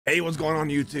Hey, what's going on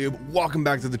YouTube? Welcome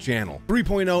back to the channel.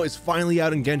 3.0 is finally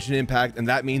out in Genshin Impact, and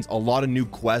that means a lot of new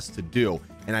quests to do.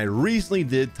 And I recently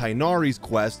did Tighnari's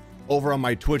quest over on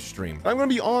my Twitch stream. I'm gonna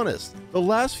be honest, the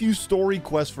last few story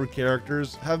quests for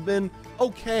characters have been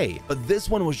okay, but this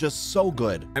one was just so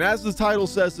good. And as the title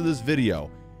says to this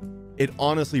video, it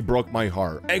honestly broke my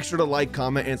heart. Make sure to like,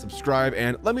 comment, and subscribe,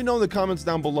 and let me know in the comments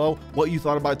down below what you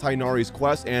thought about Tighnari's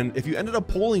quest and if you ended up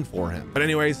pulling for him. But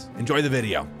anyways, enjoy the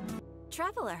video.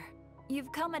 Traveler,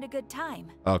 you've come at a good time.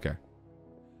 Okay.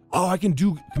 Oh, I can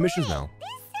do commissions now. This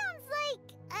sounds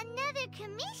like another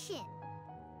commission.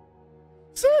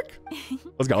 Sick.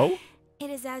 Let's go. It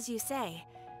is as you say.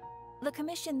 The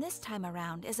commission this time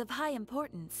around is of high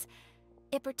importance.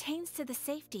 It pertains to the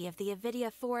safety of the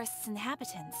Avidia Forest's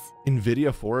inhabitants.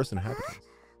 Invidia Forest inhabitants.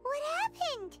 What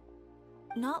happened?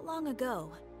 Not long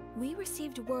ago, we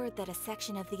received word that a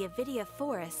section of the Avidia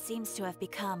Forest seems to have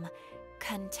become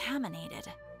contaminated.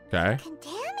 Okay.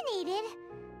 Contaminated?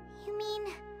 You mean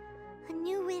a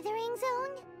new withering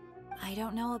zone? I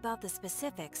don't know about the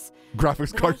specifics,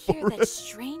 Graphics but card I hear that forest.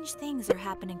 strange things are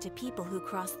happening to people who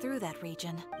cross through that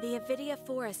region. The Avidia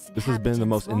Forest This has been the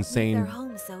most inhabitants won't leave insane their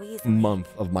homes so easily.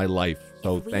 month of my life,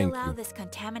 so If we thank allow you. this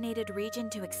contaminated region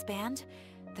to expand,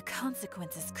 the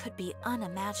consequences could be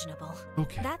unimaginable.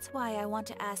 Okay. That's why I want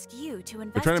to ask you to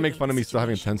investigate. They're trying to make fun of me still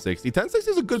having 1060.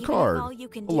 1060 is a good Even card. If all you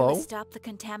can Hello? do is stop the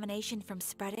contamination from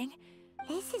spreading.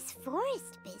 This is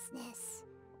forest business.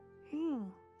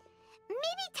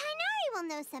 Maybe Tighnari will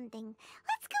know something.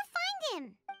 Let's go find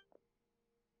him.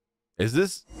 Is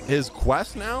this his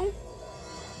quest now?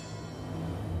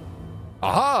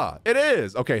 Aha! It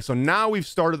is! Okay, so now we've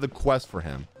started the quest for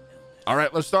him. All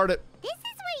right, let's start it. This is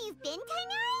where you've been,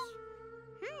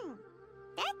 Tighnari?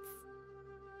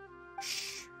 That's...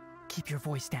 Shh. Keep your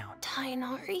voice down.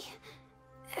 Tighnari,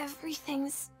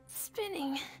 everything's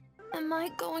spinning. Am I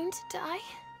going to die?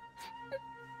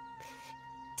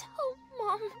 Tell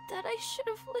Mom that I should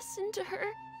have listened to her.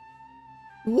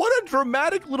 What a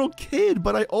dramatic little kid,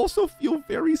 but I also feel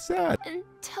very sad. And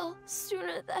tell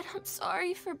Suna that I'm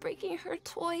sorry for breaking her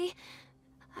toy.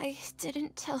 I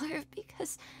didn't tell her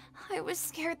because I was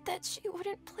scared that she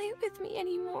wouldn't play with me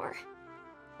anymore.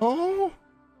 Oh,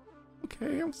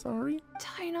 okay, I'm sorry.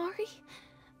 Tighnari,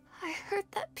 I heard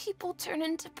that people turn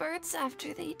into birds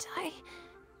after they die.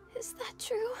 Is that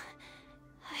true?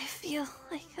 I feel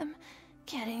like I'm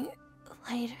getting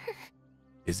lighter.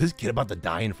 Is this kid about to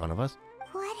die in front of us?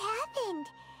 What happened?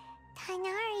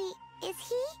 Tighnari, is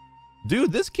he?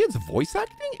 Dude, this kid's voice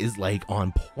acting is like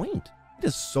on point. It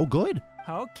is so good.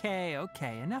 Okay,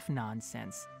 enough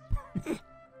nonsense.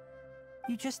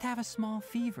 You just have a small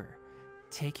fever.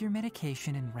 Take your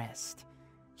medication and rest.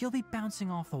 You'll be bouncing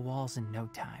off the walls in no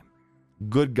time.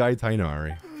 Good guy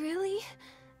Tighnari. Really?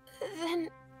 Then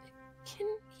can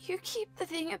you keep the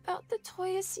thing about the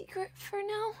toy a secret for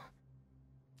now?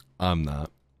 I'm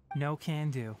not. No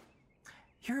can do.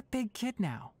 You're a big kid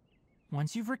now.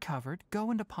 Once you've recovered,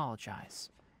 go and apologize.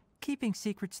 Keeping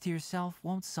secrets to yourself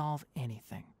won't solve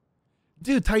anything.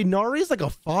 Dude, Tighnari is like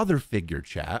a father figure,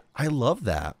 chat. I love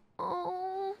that.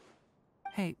 Oh.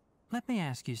 Hey, let me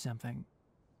ask you something.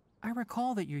 I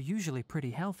recall that you're usually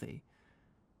pretty healthy.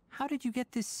 How did you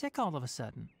get this sick all of a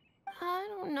sudden? I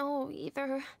don't know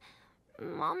either.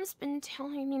 Mom's been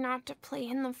telling me not to play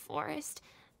in the forest.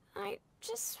 I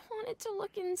just wanted to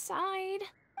look inside.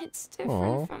 It's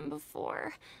different from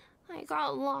before. I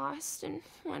got lost and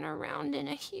went around in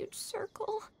a huge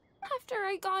circle. After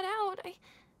I got out, I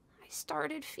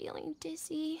started feeling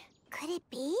dizzy. Could it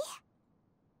be?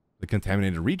 The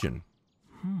contaminated region.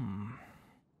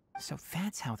 So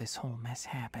that's how this whole mess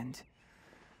happened.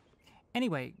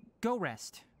 Anyway, go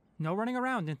rest. No running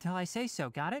around until I say so,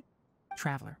 got it?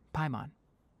 Traveler, Paimon,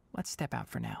 let's step out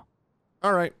for now.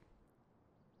 All right.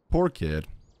 Poor kid.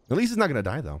 At least he's not gonna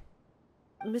die though.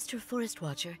 Mr. Forest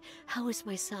Watcher, how is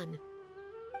my son?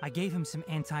 I gave him some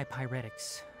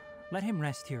antipyretics. Let him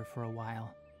rest here for a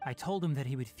while. I told him that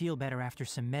he would feel better after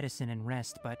some medicine and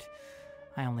rest, but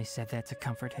I only said that to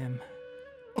comfort him.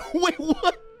 Wait,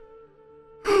 what?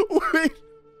 Wait.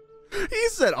 He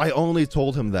said, I only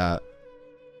told him that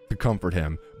to comfort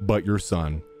him, but your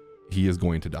son, he is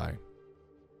going to die.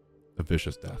 A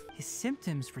vicious death. His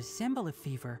symptoms resemble a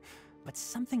fever, but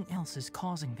something else is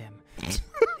causing them.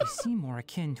 They seem more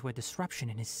akin to a disruption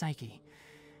in his psyche.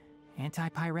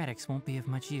 Antipyretics won't be of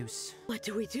much use. What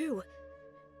do we do?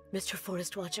 Mr.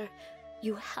 Forest Watcher,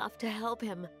 you have to help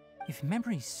him. If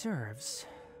memory serves,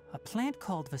 a plant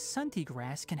called Vasanti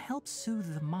grass can help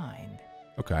soothe the mind.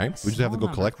 Okay, we just have to go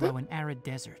collect it? Grow in arid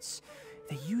deserts.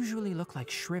 They usually look like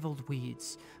shriveled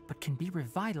weeds, but can be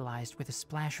revitalized with a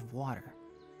splash of water.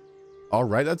 All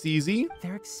right, that's easy.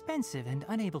 They're expensive and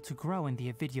unable to grow in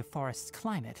the Avidia Forest's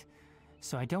climate,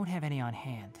 so I don't have any on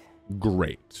hand.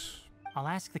 Great. I'll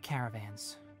ask the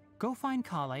caravans. Go find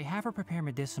Kale, have her prepare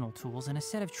medicinal tools and a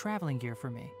set of traveling gear for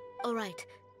me. All right.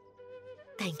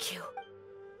 Thank you.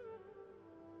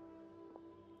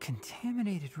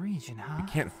 Contaminated region, huh? I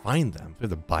can't find them. I have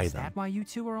to buy Is them. that why you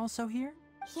two are also here?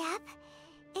 Yep.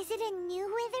 Is it a new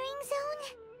withering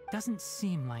zone? Doesn't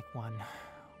seem like one.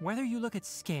 Whether you look at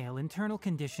scale, internal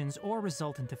conditions, or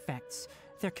resultant effects,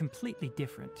 they're completely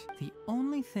different. The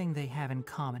only thing they have in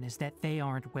common is that they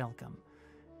aren't welcome.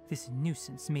 This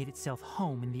nuisance made itself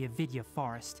home in the Avidia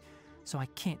Forest, so I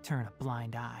can't turn a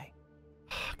blind eye.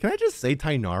 Can I just say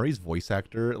Tighnari's voice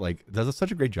actor, like, does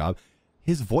such a great job.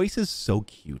 His voice is so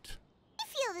cute. I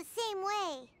feel the same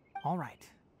way. All right.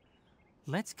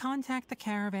 Let's contact the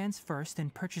caravans first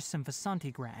and purchase some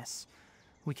Vasanti grass.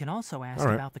 We can also ask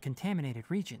about the contaminated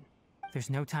region. There's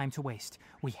no time to waste.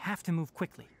 We have to move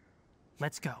quickly.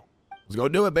 Let's go. Let's go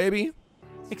do it, baby.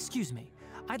 Excuse me.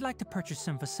 I'd like to purchase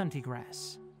some Vasanti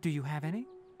grass. Do you have any?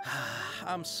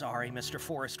 I'm sorry, Mr.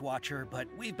 Forest Watcher, but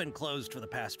we've been closed for the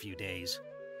past few days.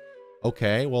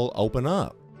 Okay, well, open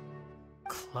up.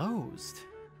 Closed?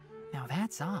 Now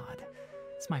that's odd.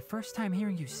 It's my first time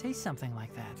hearing you say something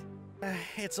like that.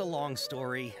 It's a long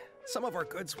story. Some of our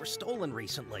goods were stolen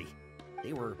recently.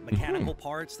 They were mechanical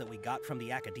parts that we got from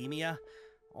the academia.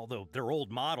 Although they're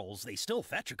old models, they still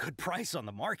fetch a good price on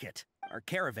the market. Our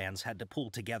caravans had to pull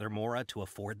together more to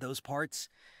afford those parts.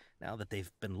 Now that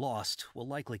they've been lost, we'll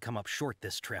likely come up short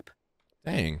this trip.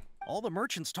 Dang. All the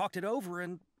merchants talked it over,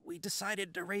 and we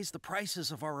decided to raise the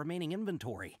prices of our remaining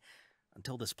inventory.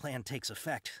 Until this plan takes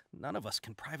effect, none of us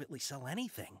can privately sell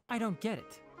anything. I don't get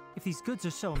it. If these goods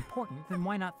are so important, then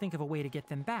why not think of a way to get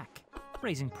them back?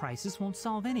 Raising prices won't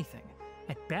solve anything.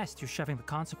 At best, you're shoving the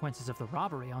consequences of the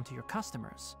robbery onto your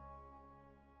customers.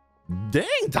 Dang,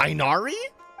 Tighnari!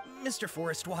 Mr.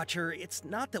 Forest Watcher, it's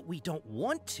not that we don't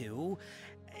want to.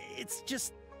 It's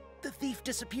just the thief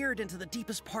disappeared into the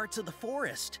deepest parts of the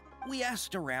forest. We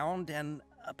asked around, and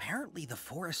apparently the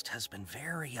forest has been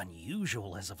very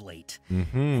unusual as of late.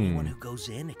 Anyone who goes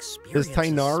in experiences Is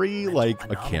Tighnari like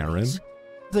a Karen? It's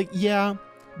like, yeah,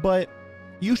 but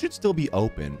you should still be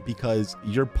open because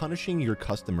you're punishing your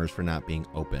customers for not being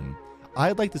open.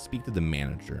 I'd like to speak to the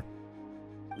manager.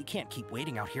 We can't keep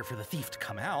waiting out here for the thief to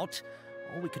come out.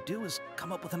 All we could do is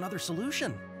come up with another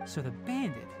solution. So the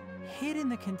bandit hid in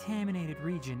the contaminated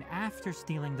region after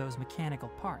stealing those mechanical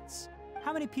parts.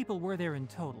 How many people were there in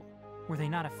total? Were they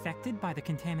not affected by the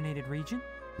contaminated region?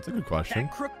 That's a good question.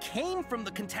 That crook came from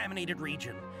the contaminated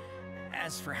region.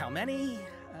 As for how many,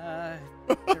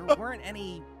 there weren't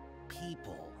any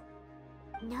people.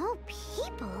 No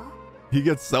people? He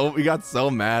got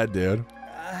so mad, dude.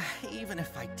 Even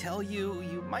if I tell you,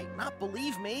 you might not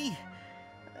believe me.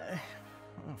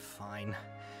 Fine.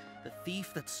 The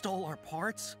thief that stole our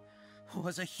parts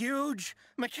was a huge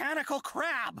mechanical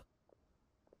crab.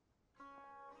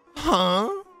 Huh?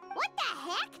 What the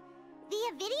heck? The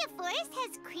Avidia Forest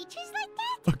has creatures like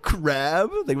that? A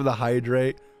crab? Think with a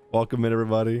hydrate. Welcome in,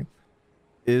 everybody.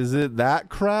 Is it that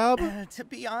crab? To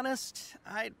be honest,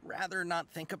 I'd rather not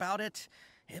think about it.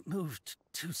 It moved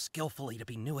too skillfully to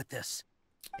be new at this.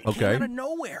 It came out of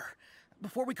nowhere.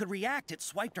 Before we could react, it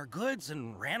swiped our goods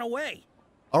and ran away.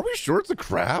 Are we sure it's a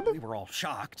crab? We were all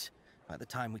shocked. By the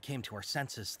time we came to our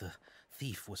senses, the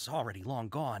thief was already long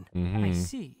gone. I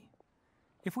see.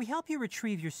 If we help you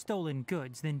retrieve your stolen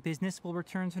goods, then business will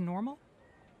return to normal?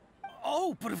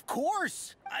 Oh, but of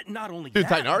course! Not only Dude,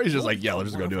 that, Tighnari's just like, yeah,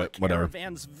 let's just go do it. Whatever.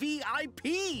 Caravan's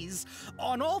VIPs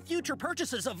on all future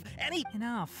purchases of any...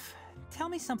 Enough. Tell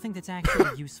me something that's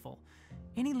actually useful.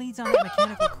 Any leads on that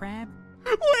mechanical crab?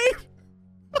 Wait!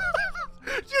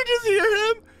 Did you just hear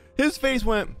him? His face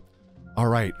went, all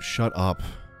right, shut up.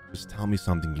 Just tell me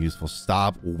something useful.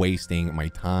 Stop wasting my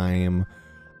time.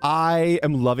 I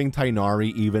am loving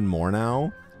Tighnari even more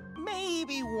now.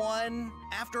 Maybe one.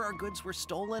 After our goods were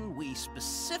stolen, we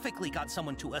specifically got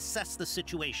someone to assess the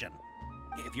situation.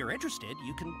 If you're interested,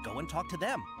 you can go and talk to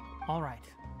them. All right.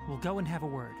 We'll go and have a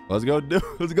word. Let's go do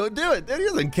it. Dude, he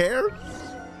doesn't care.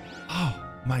 Oh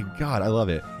my god, I love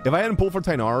it. If I hadn't pulled for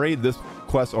Tighnari, this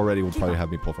quest already would probably have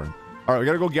me pull for him. All right, we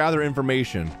gotta go gather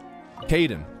information.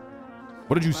 Caden,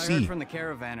 what did you see? I heard from the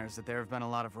caravanners that there have been a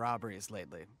lot of robberies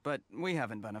lately, but we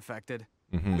haven't been affected.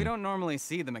 We don't normally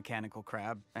see the mechanical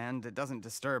crab, and it doesn't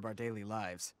disturb our daily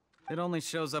lives. It only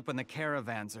shows up when the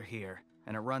caravans are here,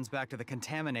 and it runs back to the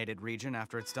contaminated region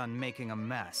after it's done making a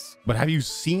mess. But have you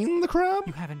seen the crab?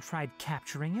 You haven't tried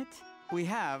capturing it? We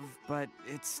have, but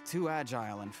it's too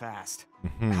agile and fast.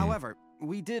 However,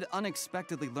 We did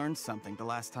unexpectedly learn something the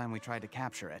last time we tried to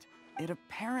capture it. It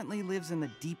apparently lives in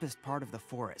the deepest part of the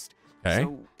forest. Okay.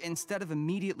 So instead of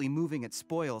immediately moving its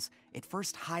spoils, it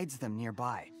first hides them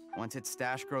nearby. Once its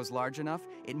stash grows large enough,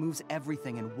 it moves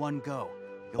everything in one go.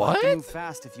 You'll have to move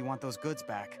fast if you want those goods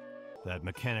back. That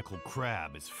mechanical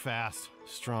crab is fast,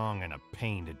 strong, and a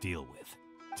pain to deal with.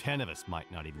 10 of us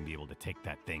might not even be able to take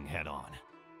that thing head on.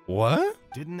 What?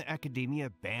 Didn't the academia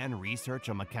ban research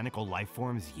on mechanical life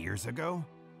forms years ago?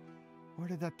 Where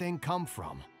did that thing come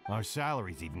from? Our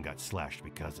salaries even got slashed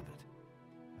because of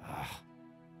it.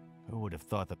 Who would have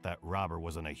thought that that robber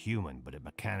wasn't a human, but a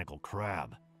mechanical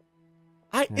crab?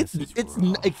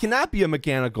 It cannot be a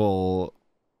mechanical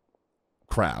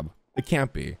crab. It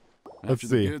can't be. Let's After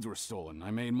see. the goods were stolen,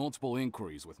 I made multiple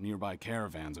inquiries with nearby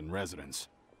caravans and residents.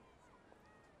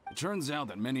 It turns out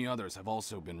that many others have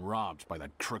also been robbed by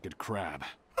that crooked crab.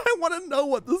 I want to know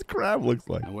what this crab looks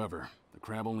like. However, the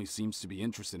crab only seems to be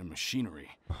interested in machinery.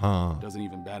 Doesn't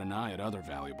even bat an eye at other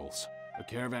valuables. A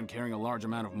caravan carrying a large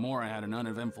amount of Mora had an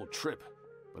uneventful trip,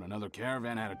 but another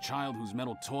caravan had a child whose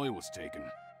metal toy was taken.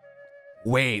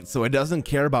 Wait, so it doesn't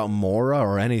care about Mora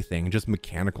or anything, just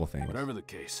mechanical things. Whatever the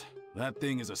case, that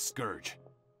thing is a scourge.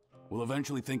 We'll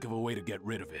eventually think of a way to get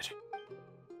rid of it.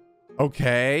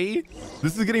 Okay,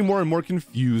 this is getting more and more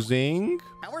confusing.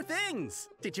 How are things?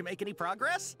 Did you make any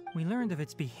progress? We learned of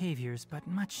its behaviors, but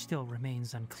much still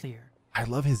remains unclear. I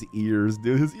love his ears,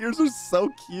 dude. His ears are so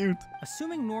cute.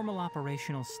 Assuming normal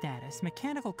operational status,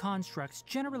 mechanical constructs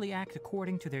generally act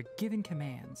according to their given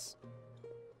commands.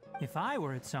 If I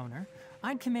were its owner,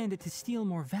 I'd command it to steal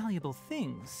more valuable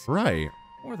things. Right.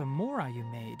 Or the Mora you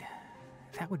made.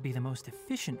 That would be the most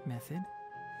efficient method.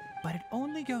 But it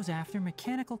only goes after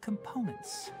mechanical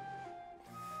components.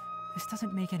 This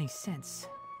doesn't make any sense.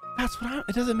 That's what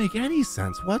it doesn't make any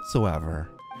sense whatsoever.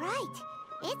 Right.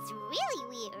 It's really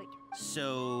weird.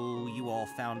 So, you all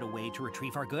found a way to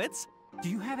retrieve our goods? Do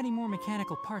you have any more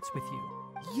mechanical parts with you?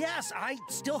 Yes, I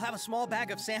still have a small bag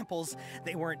of samples.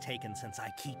 They weren't taken since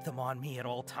I keep them on me at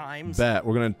all times. Bet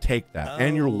we're gonna take that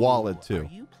and your wallet too. Are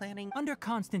you planning? Under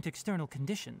constant external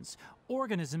conditions,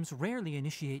 organisms rarely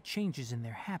initiate changes in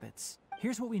their habits.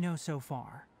 Here's what we know so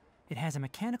far. It has a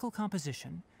mechanical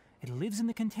composition, it lives in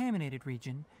the contaminated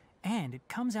region, and it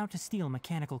comes out to steal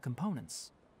mechanical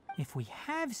components. If we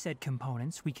have said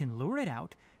components, we can lure it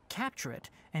out, capture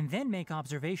it, and then make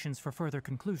observations for further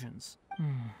conclusions.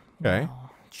 Okay.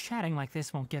 Well, chatting like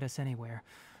this won't get us anywhere.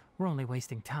 We're only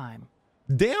wasting time.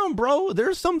 Damn, bro.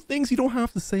 There's some things you don't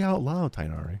have to say out loud,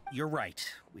 Tighnari. You're right.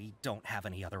 We don't have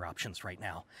any other options right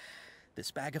now.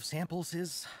 This bag of samples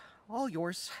is all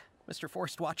yours, Mr.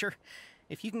 Forest Watcher.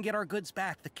 If you can get our goods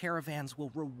back, the caravans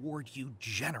will reward you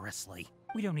generously.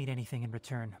 We don't need anything in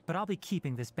return, but I'll be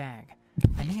keeping this bag.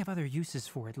 I may have other uses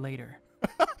for it later.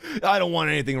 I don't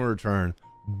want anything in return,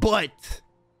 but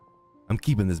I'm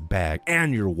keeping this bag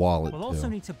and your wallet We'll too. also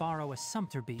need to borrow a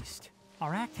Sumpter Beast.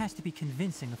 Our act has to be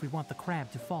convincing if we want the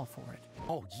crab to fall for it.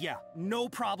 Oh yeah, no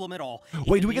problem at all.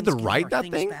 Wait, If do we it get to means getting ride our that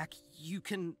things thing? Back, you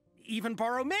can even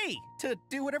borrow me to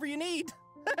do whatever you need.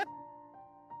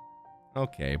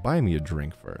 Okay, buy me a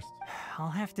drink first. I'll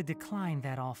have to decline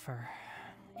that offer.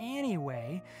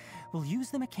 Anyway, we'll use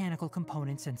the mechanical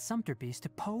components and Sumpter Beast to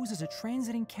pose as a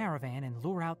transiting caravan and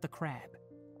lure out the crab.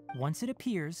 Once it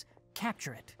appears,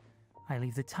 capture it. I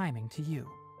leave the timing to you.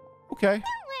 Okay. Don't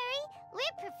worry,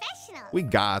 we're professionals. We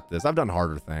got this. I've done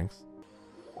harder things.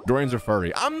 Dorians are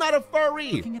furry. I'm not a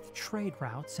furry! Looking at the trade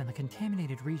routes and the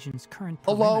contaminated region's current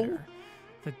Hello? perimeter,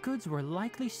 the goods were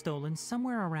likely stolen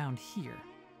somewhere around here.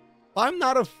 I'm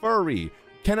not a furry.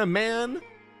 Can a man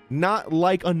not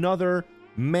like another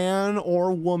man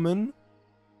or woman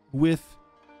with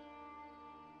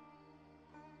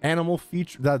animal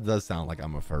feature? That does sound like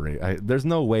I'm a furry. There's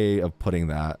no way of putting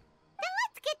that. Then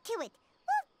let's get to it.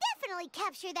 We'll definitely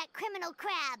capture that criminal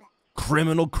crab.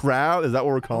 Criminal crab? Is that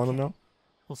what we're calling him now?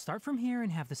 We'll start from here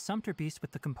and have the Sumpter Beast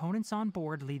with the components on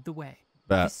board lead the way.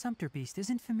 Bet. This Sumpter Beast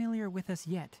isn't familiar with us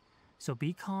yet, so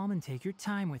be calm and take your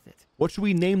time with it. What should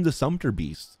we name the Sumpter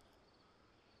Beast?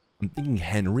 I'm thinking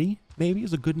Henry, maybe,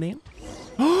 is a good name.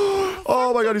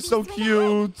 Oh my god, he's so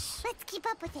cute. Let's keep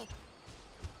up with it.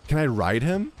 Can I ride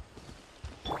him?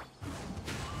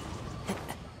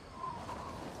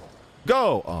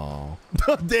 Go! Oh,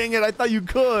 dang it, I thought you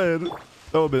could. That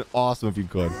would have been awesome if you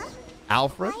could.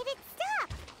 Alfred? Why'd it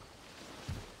stop?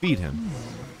 Feed him.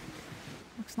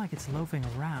 Looks like it's loafing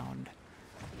around.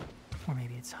 Or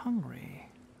maybe it's hungry.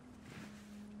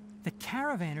 The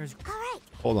caravanners... All right.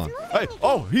 Hold on. Hey,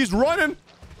 oh, he's running.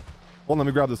 Hold on, let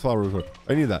me grab this flower real quick.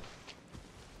 I need that.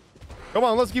 Come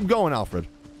on, let's keep going, Alfred.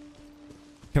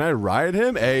 Can I ride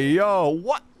him? Hey, yo,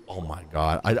 what? Oh my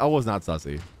god. I was not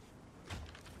sussy.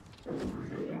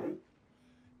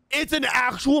 It's an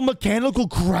actual mechanical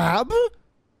crab?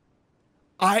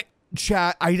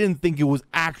 Chat, I didn't think it was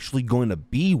actually going to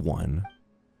be one.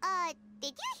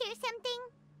 Did you hear something?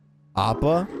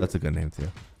 Appa? That's a good name too.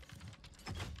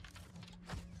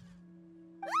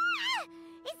 Ah!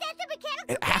 Is that the mechanical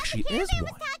It actually is I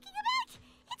was one. talking about?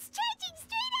 It's charging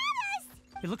straight at us!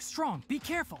 It looks strong. Be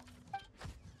careful.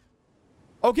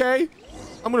 Okay.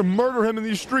 I'm gonna murder him in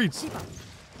these streets.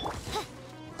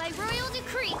 By royal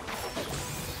decree.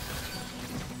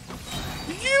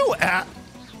 You at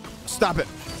Stop it.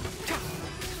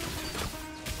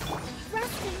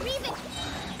 Rust and reave it.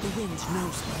 The wind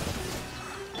knows me.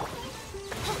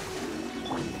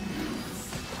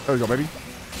 There we go, baby.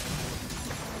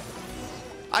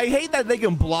 I hate that they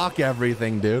can block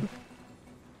everything, dude. That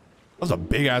was a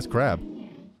big ass crab.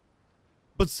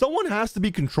 But someone has to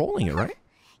be controlling it, right?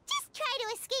 Just try to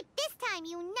escape this time,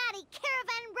 you naughty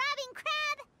caravan robbing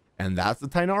crab. And that's the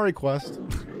Tighnari quest.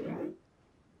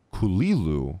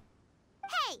 Kulilu.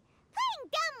 Hey, playing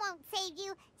dumb won't save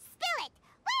you. Spill it.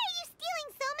 Why are you stealing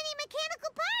so many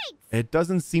mechanical parts? It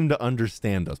doesn't seem to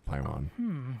understand us, Paimon.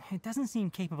 It doesn't seem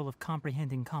capable of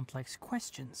comprehending complex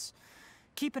questions.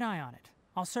 Keep an eye on it.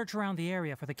 I'll search around the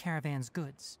area for the caravan's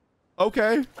goods.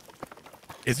 Okay.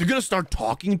 Is it gonna start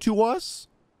talking to us?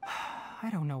 I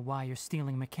don't know why you're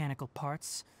stealing mechanical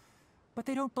parts, but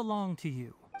they don't belong to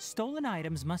you. Stolen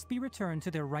items must be returned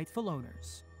to their rightful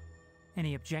owners.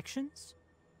 Any objections?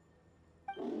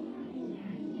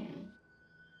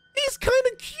 He's kind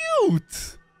of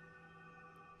cute.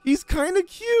 He's kind of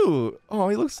cute. Oh,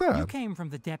 he looks sad. You came from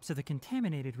the depths of the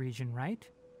contaminated region, right?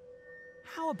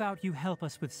 How about you help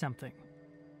us with something?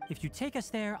 If you take us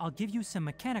there, I'll give you some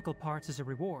mechanical parts as a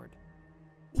reward.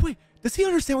 Wait, does he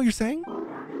understand what you're saying?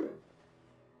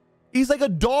 He's like a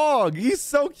dog. He's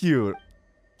so cute.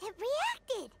 It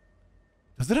reacted.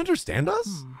 Does it understand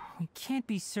us? We can't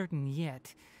be certain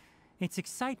yet. Its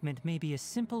excitement may be a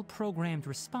simple programmed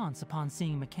response upon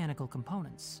seeing mechanical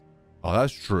components. Oh,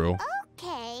 that's true.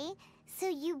 Okay, so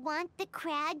you want the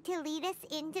crab to lead us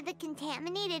into the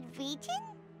contaminated region?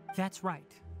 That's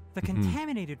right. The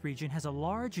contaminated region has a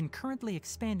large and currently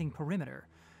expanding perimeter,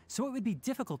 so it would be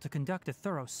difficult to conduct a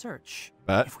thorough search.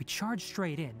 If we charge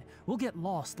straight in, we'll get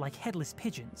lost like headless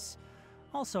pigeons.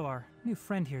 Also, our new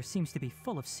friend here seems to be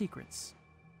full of secrets.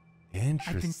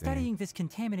 Interesting. I've been studying this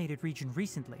contaminated region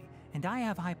recently, and I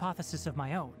have a hypothesis of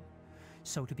my own.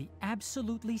 So to be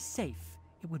absolutely safe,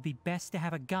 it would be best to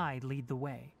have a guide lead the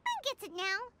way. I gets it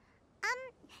now.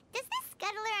 Does the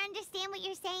scuttler understand what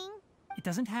you're saying? It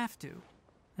doesn't have to,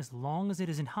 as long as it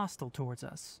isn't hostile towards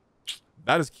us.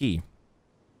 That is key.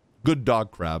 Good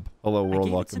dog crab. Hello, world. I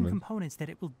gave it Welcome some in. components that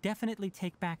it will definitely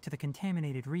take back to the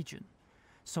contaminated region.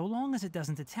 So long as it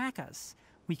doesn't attack us,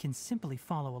 we can simply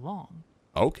follow along.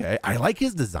 Okay, I like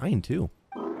his design too.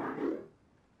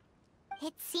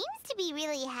 It seems to be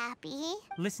really happy.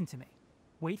 Listen to me.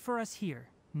 Wait for us here.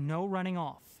 No running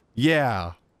off.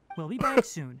 Yeah. We'll be back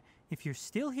soon. If you're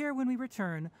still here when we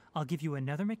return, I'll give you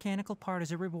another mechanical part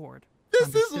as a reward.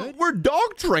 We're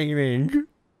dog training.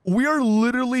 We are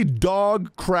literally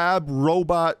dog crab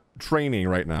robot training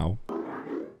right now.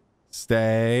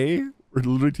 Stay. We're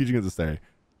literally teaching it to stay.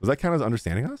 Does that count as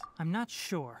understanding us? I'm not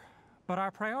sure, but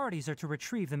our priorities are to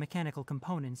retrieve the mechanical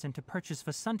components and to purchase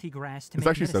Vasanti grass to It's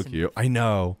make actually so medicine cute. with. I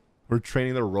know. We're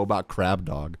training the robot crab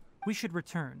dog. We should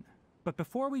return, but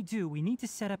before we do, we need to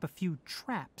set up a few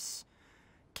traps.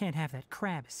 Can't have that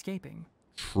crab escaping.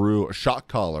 True. A shock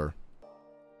collar.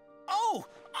 Oh!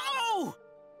 Oh!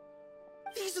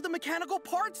 These are the mechanical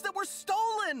parts that were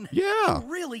stolen! Yeah. You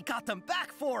really got them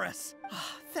back for us.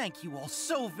 Thank you all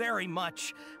so very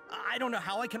much. I don't know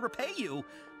how I can repay you.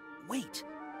 Wait,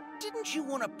 didn't you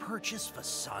want to purchase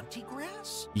Vasanti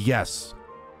grass? Yes.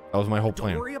 That was my whole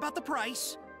plan. Don't worry about the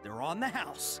price. They're on the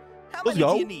house. How Let's many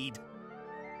go. do you need?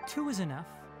 2 is enough.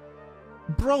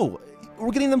 Bro,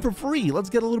 we're getting them for free. Let's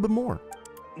get a little bit more.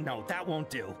 No, that won't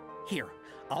do. Here,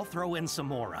 I'll throw in some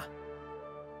more.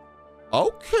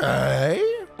 Okay.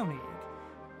 No need.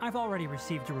 I've already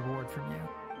received a reward from you.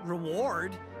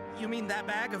 Reward? You mean that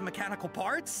bag of mechanical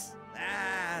parts?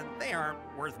 They aren't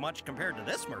worth much compared to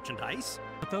this merchandise.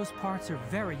 But those parts are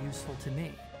very useful to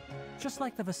me. Just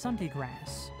like the Vasanti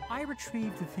grass, I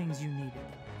retrieved the things you needed,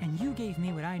 and you gave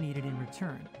me what I needed in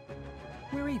return.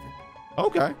 We're even.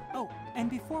 Okay. Oh, and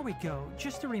before we go,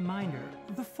 just a reminder,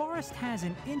 the forest has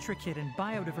an intricate and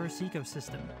biodiverse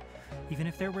ecosystem. Even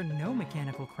if there were no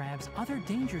mechanical crabs, other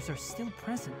dangers are still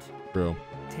present. True.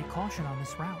 Take caution on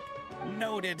this route.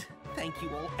 Noted. Thank you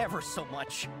all ever so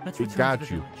much. Let's We return got to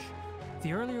the you. village.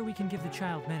 The earlier we can give the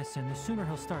child medicine, the sooner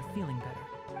he'll start feeling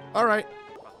better. All right.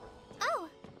 Oh,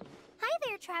 hi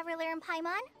there, Traveler and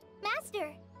Paimon.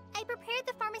 Master, I prepared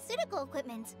the pharmaceutical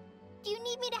equipment. Do you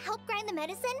need me to help grind the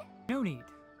medicine? No need.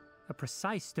 A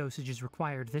precise dosage is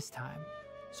required this time,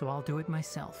 so I'll do it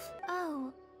myself.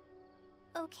 Oh,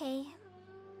 okay.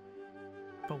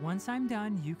 But once I'm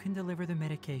done, you can deliver the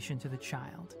medication to the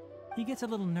child. He gets a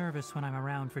little nervous when I'm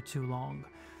around for too long.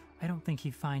 I don't think he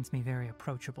finds me very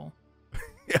approachable.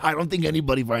 I don't think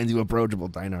anybody finds you approachable,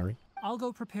 Tighnari. I'll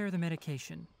go prepare the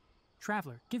medication.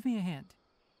 Traveler, give me a hand.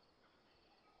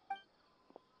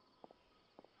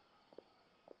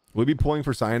 Will we be pulling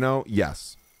for Cyno?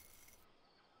 Yes.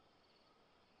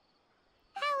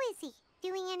 How is he?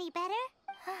 Doing any better?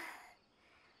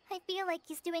 I feel like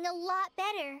he's doing a lot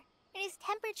better, and his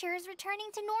temperature is returning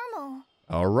to normal.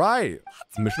 All right.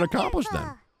 That's Mission accomplished then.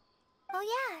 wonderful. Oh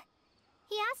yeah.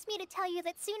 He asked me to tell you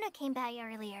that Suna came by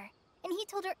earlier, and he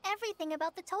told her everything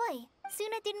about the toy.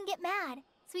 Suna didn't get mad,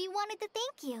 so he wanted to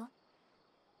thank you.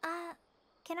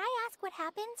 Can I ask what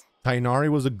happened? Tighnari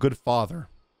was a good father.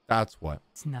 That's what.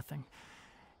 It's nothing.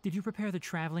 Did you prepare the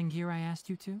traveling gear I asked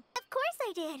you to? Of course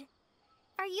I did.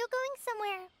 Are you going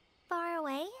somewhere far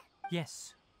away?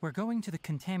 Yes, we're going to the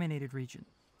contaminated region.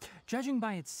 Judging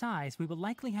by its size, we will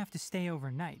likely have to stay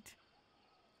overnight.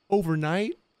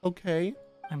 Overnight? Okay.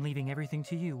 I'm leaving everything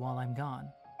to you while I'm gone.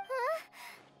 Huh?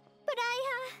 But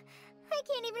I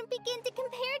can't even begin to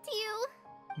compare to you.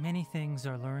 Many things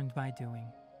are learned by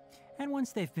doing. And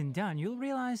once they've been done, you'll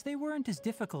realize they weren't as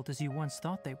difficult as you once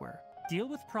thought they were. Deal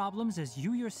with problems as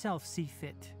you yourself see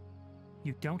fit.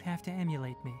 You don't have to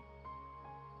emulate me.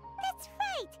 That's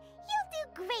right. You'll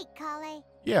do great, Kale.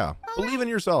 Yeah. Believe in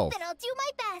yourself. Then I'll do my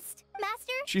best.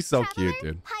 Master, She's so Traveler, cute,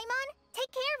 dude. Paimon,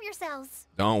 take care of yourselves.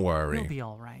 Don't worry. You'll be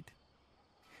all right.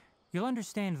 You'll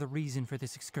understand the reason for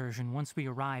this excursion once we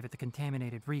arrive at the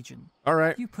contaminated region. All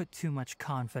right. You put too much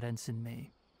confidence in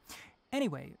me.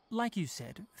 Anyway, like you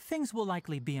said, things will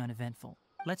likely be uneventful.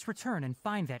 Let's return and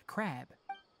find that crab.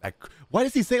 Why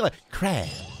does he say like crab?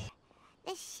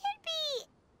 This should be...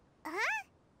 Huh?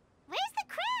 Where's the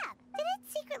crab? Did it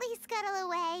secretly scuttle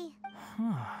away?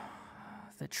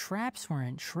 The traps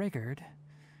weren't triggered,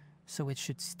 so it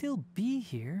should still be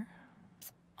here.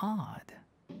 Odd.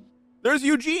 There's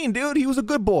Eugene, dude. He was a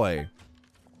good boy.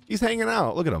 He's hanging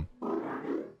out. Look at him.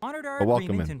 Honored our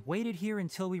agreement and waited here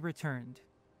until we returned.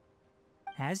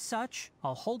 As such,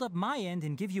 I'll hold up my end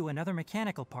and give you another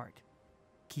mechanical part.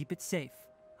 Keep it safe.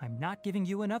 I'm not giving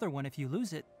you another one if you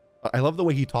lose it. I love the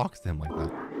way he talks to him like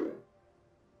that.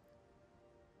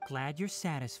 Glad you're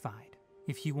satisfied.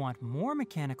 If you want more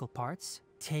mechanical parts,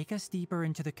 take us deeper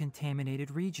into the contaminated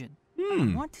region.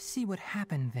 I want to see what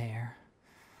happened there.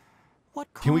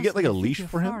 What caused Can we get like a the leash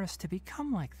for him? forest to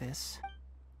become like this?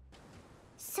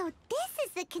 So this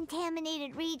is the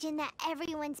contaminated region that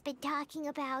everyone's been talking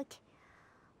about.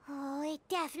 Oh, it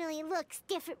definitely looks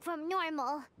different from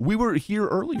normal. We were here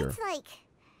earlier. It's like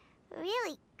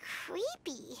really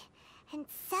creepy and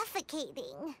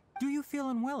suffocating. Do you feel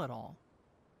unwell at all?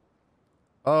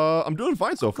 I'm doing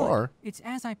fine so far. It's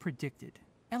as I predicted.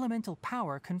 Elemental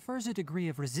power confers a degree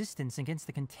of resistance against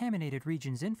the contaminated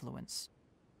region's influence.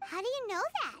 How do you know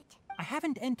that? I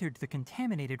haven't entered the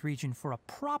contaminated region for a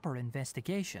proper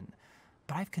investigation,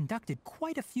 but I've conducted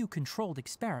quite a few controlled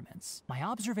experiments. My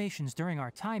observations during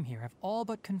our time here have all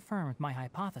but confirmed my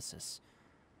hypothesis.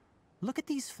 Look at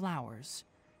these flowers.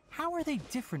 How are they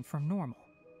different from normal?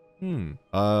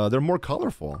 They're more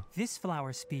colorful. This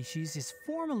flower species is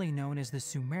formally known as the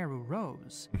Sumeru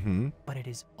rose, but it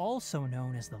is also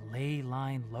known as the ley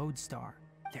line lodestar.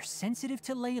 They're sensitive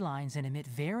to ley lines and emit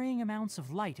varying amounts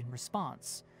of light in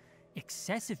response.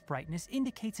 Excessive brightness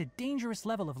indicates a dangerous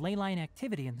level of ley line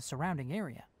activity in the surrounding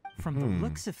area. From the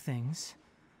looks of things,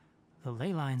 the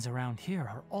ley lines around here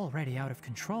are already out of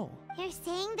control. You're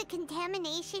saying the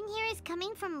contamination here is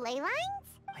coming from ley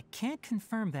lines? I can't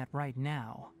confirm that right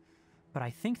now, but I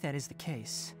think that is the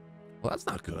case. Well, that's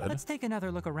not good. Let's take another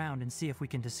look around and see if we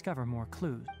can discover more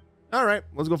clues. All right,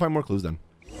 let's go find more clues then.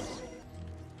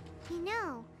 You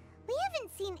know, we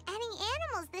haven't seen any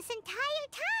animals this entire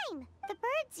time. The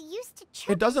birds used to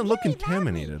chirp It doesn't look very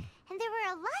contaminated. loudly, and there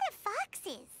were a lot of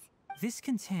foxes. This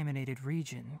contaminated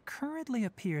region currently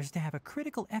appears to have a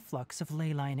critical efflux of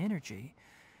ley line energy,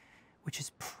 which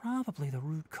is probably the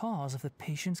root cause of the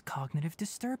patient's cognitive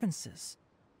disturbances.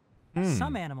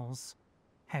 Some animals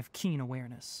have keen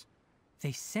awareness.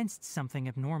 They sensed something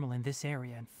abnormal in this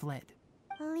area and fled.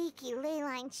 Leaky ley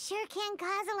lines sure can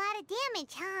cause a lot of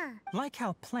damage, huh? Like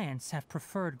how plants have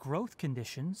preferred growth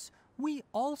conditions, we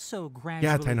also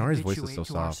gradually Tighnari's voice is habituate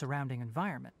so to our soft. surrounding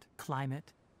environment,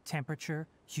 climate, temperature,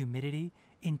 humidity,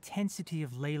 intensity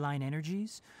of ley line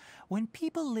energies. When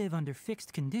people live under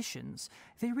fixed conditions,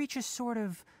 they reach a sort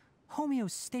of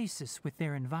homeostasis with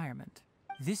their environment.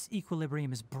 This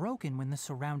equilibrium is broken when the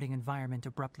surrounding environment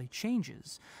abruptly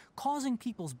changes, causing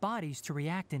people's bodies to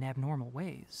react in abnormal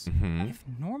ways. If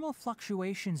normal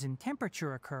fluctuations in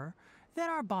temperature occur, then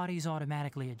our bodies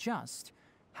automatically adjust.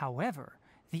 However,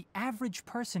 the average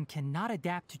person cannot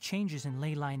adapt to changes in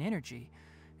ley line energy,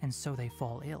 and so they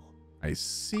fall ill. I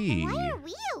see. Why are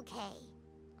we okay?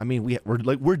 I mean,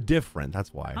 we're different.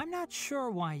 That's why. I'm not sure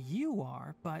why you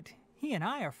are, but he and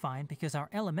I are fine because our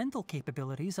elemental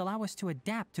capabilities allow us to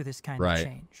adapt to this kind of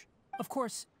change. Of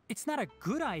course, it's not a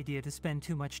good idea to spend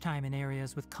too much time in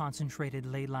areas with concentrated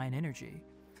ley line energy.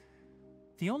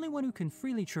 The only one who can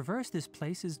freely traverse this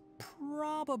place is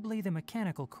probably the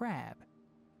mechanical crab.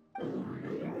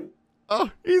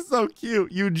 Oh, he's so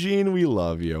cute. Eugene, we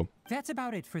love you. That's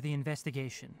about it for the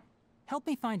investigation. Help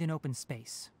me find an open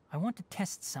space. I want to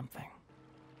test something.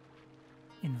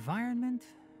 Environment,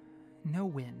 no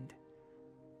wind.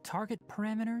 Target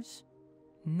parameters,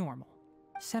 normal.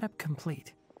 Setup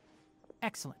complete.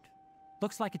 Excellent.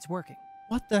 Looks like it's working.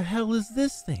 What the hell is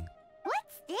this thing?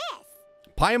 What's this?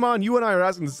 Paimon, you and I are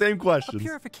asking the same A questions.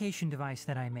 purification device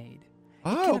that I made.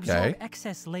 Oh, it can okay. absorb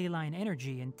excess ley line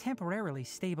energy and temporarily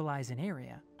stabilize an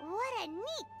area. What a neat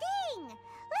thing!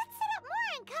 Let's set up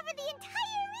more and cover the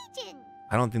entire region!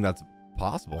 I don't think that's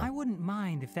possible. I wouldn't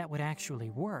mind if that would actually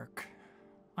work.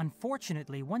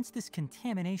 Unfortunately, once this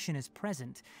contamination is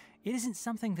present, it isn't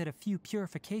something that a few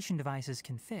purification devices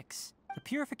can fix. The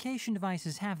purification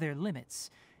devices have their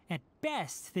limits. At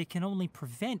best, they can only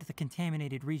prevent the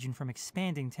contaminated region from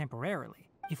expanding temporarily.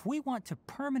 If we want to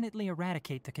permanently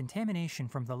eradicate the contamination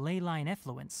from the ley line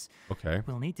effluents,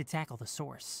 we'll need to tackle the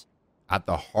source. At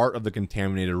the heart of the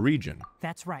contaminated region.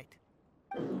 That's right.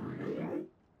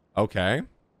 Okay.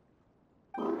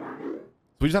 So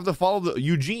we just have to follow the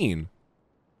Eugene.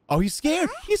 Oh, he's scared.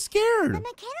 He's scared. The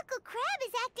mechanical crab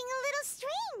is acting a little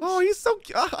strange. Oh, he's so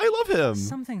cute. I love him.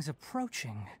 Something's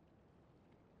approaching.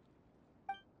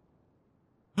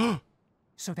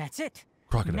 So that's it.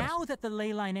 Crocodiles. Now that the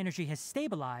ley line energy has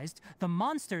stabilized, the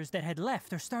monsters that had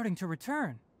left are starting to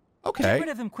return. Okay. Get rid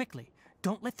of them quickly.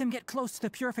 Don't let them get close to the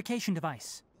purification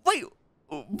device. Wait,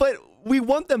 but we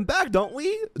want them back, don't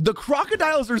we? The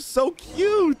crocodiles are so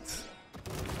cute.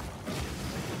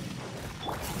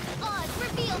 Oz,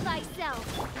 reveal thyself.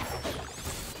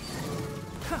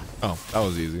 Oh, that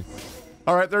was easy.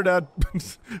 All right, they're dead.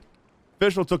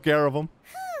 Fischl took care of them.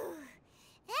 Whew.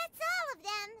 That's all of them.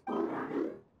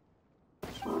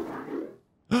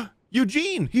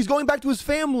 Eugene, he's going back to his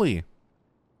family. Hey,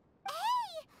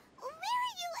 where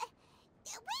are you?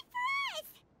 Wait for us.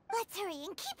 Let's hurry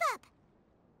and keep up.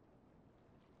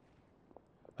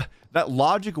 That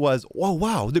logic was, oh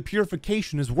wow, the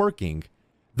purification is working.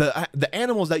 The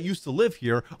animals that used to live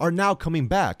here are now coming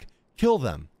back. Kill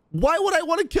them. Why would I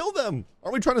want to kill them?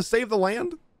 Aren't we trying to save the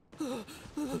land? Help!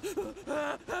 What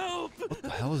the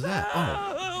hell is that?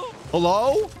 Oh.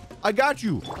 Hello? I got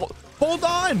you. Hold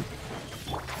on.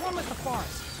 One with the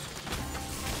forest.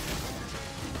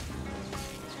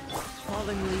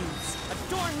 Falling leaves,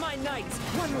 adorn my night,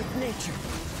 one with nature.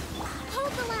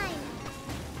 Hold the line.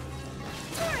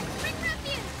 Torrent, bring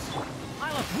refuge.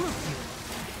 I'll uproot you.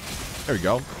 There we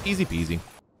go. Easy peasy.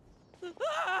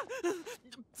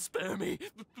 Spare me.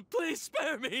 Please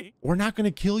spare me. We're not going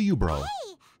to kill you, bro.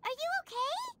 Hey, are you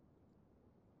okay?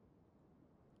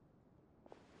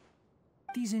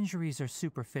 These injuries are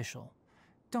superficial.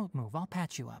 Don't move, I'll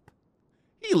patch you up.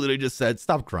 He literally just said,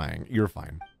 stop crying. You're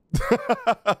fine.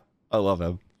 I love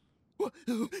him.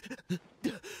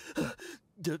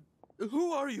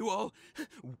 Who are you all?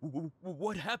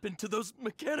 What happened to those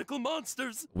mechanical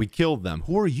monsters? We killed them.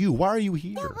 Who are you? Why are you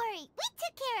here? Don't worry, we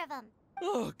took care of them.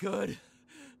 Oh, good.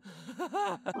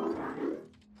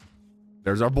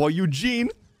 There's our boy Eugene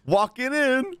walking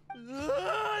in.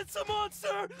 It's a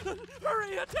monster!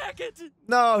 Hurry, attack it!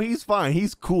 No, he's fine.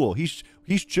 He's cool. He's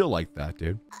chill like that,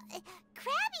 dude.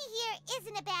 Krabby here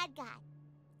isn't a bad guy.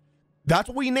 That's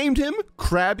what we named him?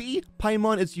 Krabby?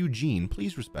 Paimon, it's Eugene.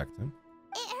 Please respect him.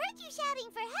 It heard you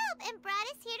shouting for help and brought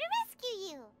us here to rescue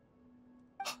you.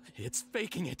 It's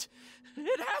faking it.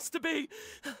 It has to be.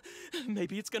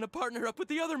 Maybe it's gonna partner up with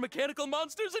the other mechanical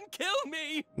monsters and kill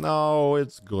me. No,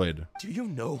 it's good. Do you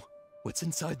know what's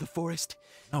inside the forest?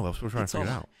 No, that's what we're trying to figure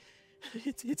it out.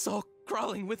 It's all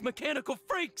crawling with mechanical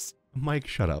freaks. Mike,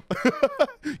 shut up.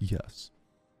 Yes.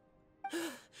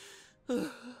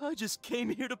 I just came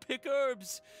here to pick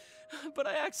herbs, but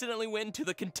I accidentally went into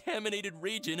the contaminated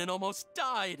region and almost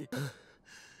died.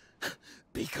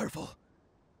 Be careful.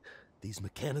 These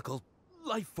mechanical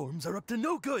life forms are up to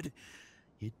no good.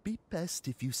 It'd be best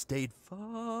if you stayed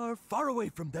far, far away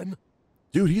from them.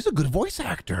 Dude, he's a good voice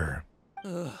actor.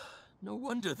 No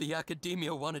wonder the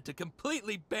Academia wanted to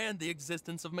completely ban the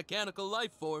existence of mechanical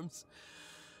life forms.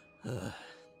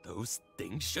 Those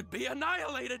things should be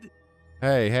annihilated.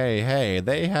 Hey,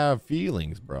 they have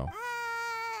feelings, bro.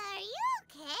 Are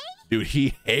you okay? Dude,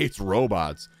 he hates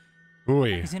robots. Ooh.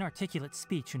 His inarticulate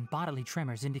speech and bodily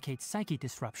tremors indicate psyche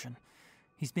disruption.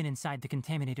 He's been inside the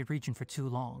contaminated region for too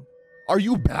long. Are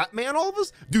you Batman, all of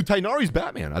us? Dude, Tighnari's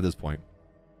Batman at this point.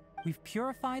 We've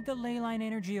purified the ley line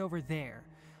energy over there.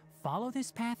 Follow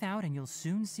this path out and you'll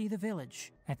soon see the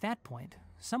village. At that point,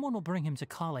 someone will bring him to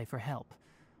Kale for help.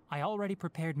 I already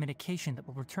prepared medication that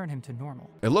will return him to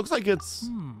normal. It looks like it's...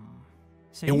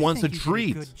 So it wants a treat.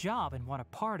 You did a good job and want a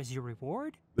part as your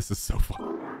reward? This is so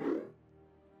fun.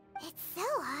 It's so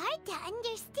hard to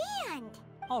understand.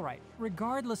 All right,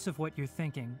 regardless of what you're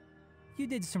thinking, you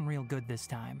did some real good this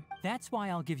time. That's why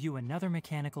I'll give you another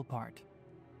mechanical part.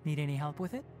 Need any help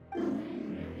with it?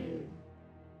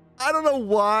 I don't know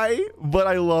why, but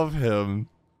I love him.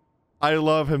 I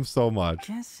love him so much.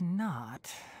 Guess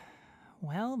not.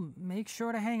 Well, make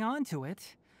sure to hang on to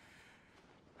it.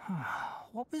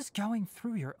 What was going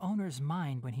through your owner's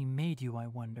mind when he made you, I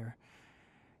wonder?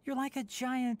 You're like a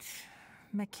giant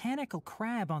mechanical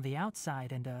crab on the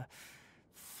outside and a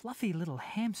fluffy little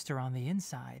hamster on the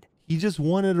inside. He just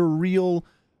wanted a real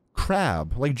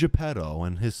crab, like Geppetto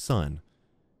and his son.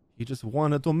 He just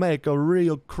wanted to make a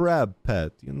real crab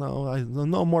pet, you know,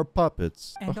 no more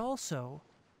puppets. And also,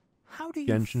 how do you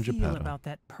Genshin feel Geppetto. about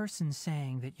that person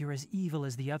saying that you're as evil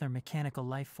as the other mechanical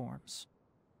life forms?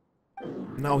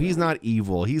 No, he's not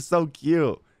evil. He's so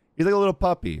cute. He's like a little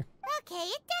puppy. Okay,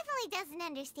 it definitely doesn't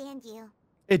understand you.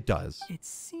 It does. It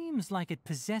seems like it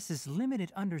possesses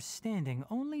limited understanding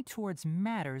only towards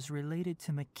matters related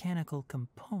to mechanical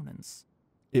components.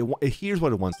 It hears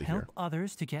what it wants to hear. Help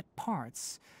others to get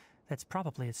parts. That's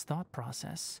probably its thought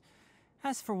process.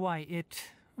 As for why it,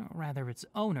 or rather its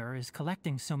owner, is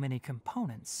collecting so many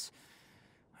components,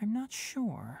 I'm not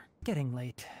sure. Getting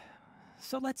late,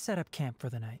 so let's set up camp for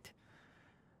the night.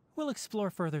 We'll explore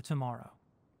further tomorrow,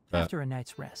 after a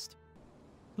night's rest.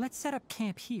 Let's set up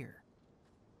camp here.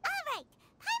 All right,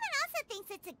 Paimon also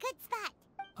thinks it's a good spot.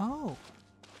 Oh,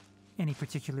 any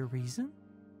particular reason?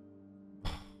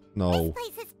 No. This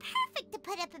place is perfect to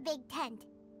put up a big tent.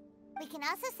 We can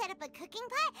also set up a cooking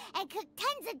pot and cook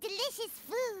tons of delicious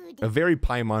food. A very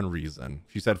Paimon reason.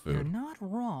 She said food. You're not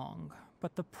wrong,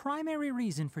 but the primary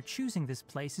reason for choosing this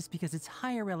place is because its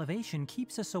higher elevation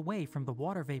keeps us away from the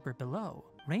water vapor below.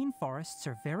 Rainforests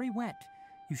are very wet.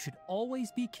 You should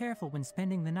always be careful when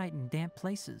spending the night in damp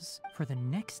places. For the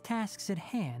next tasks at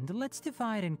hand, let's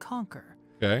divide and conquer.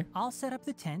 Okay. I'll set up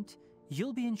the tent,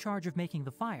 you'll be in charge of making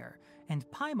the fire, and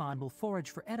Paimon will forage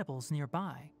for edibles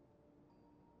nearby.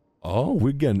 Oh,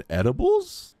 we're getting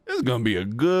edibles? This is gonna be a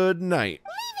good night.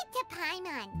 Leave it to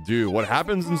Paimon. Dude, what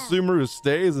happens in Sumeru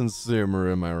stays in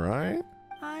Sumeru, am I right?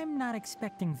 I'm not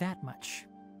expecting that much.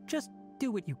 Just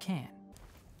do what you can.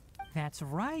 That's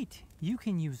right. You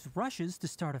can use rushes to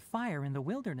start a fire in the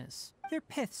wilderness. Their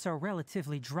piths are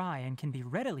relatively dry and can be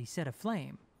readily set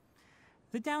aflame.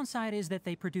 The downside is that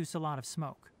they produce a lot of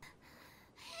smoke.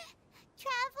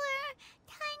 Traveler,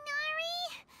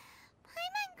 Tighnari,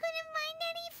 Paimon couldn't find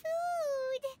any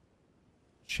food.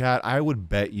 Chat, I would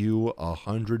bet you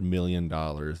 $100 million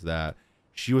that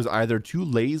she was either too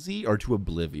lazy or too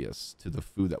oblivious to the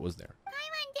food that was there.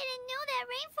 Paimon didn't know that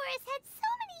rainforest had so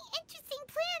many interesting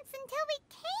plants until we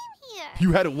came here.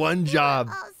 You had one job.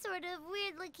 They were all sort of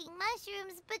weird-looking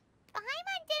mushrooms, but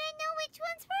Paimon didn't know which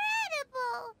ones were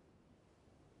edible.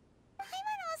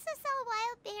 Paimon also saw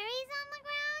wild berries on the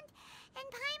ground, and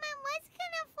Paimon was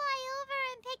gonna fly over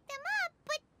and pick them up,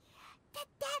 but the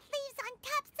dead leaves on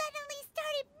top suddenly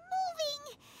started moving.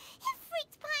 It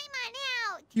freaked Paimon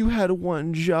out. You had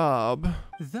one job.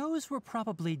 Those were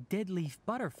probably deadleaf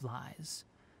butterflies.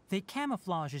 They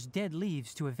camouflage as dead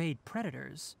leaves to evade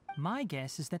predators. My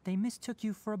guess is that they mistook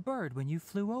you for a bird when you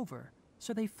flew over,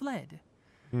 so they fled.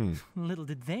 Little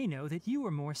did they know that you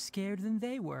were more scared than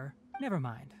they were. Never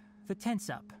mind. The tent's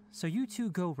up, so you two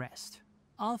go rest.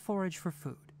 I'll forage for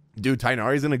food. Dude,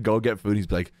 Tighnari's gonna go get food. He's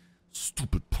like,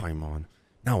 stupid Paimon.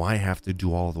 Now I have to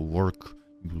do all the work,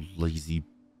 you lazy,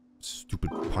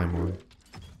 stupid Paimon.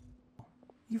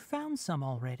 You found some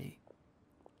already.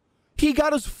 He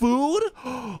got us food?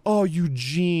 Oh,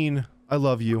 Eugene. I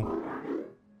love you. Paimon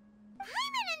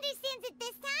understands it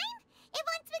this time. It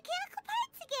wants mechanical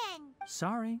parts again.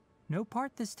 Sorry, no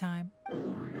part this time.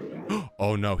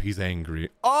 Oh no, he's angry.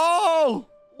 Oh,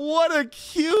 what a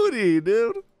cutie,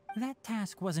 dude. That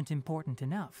task wasn't important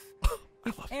enough.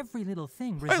 If every little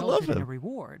thing resulted in a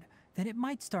reward, then it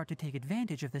might start to take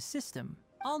advantage of the system.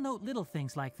 I'll note little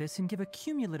things like this and give a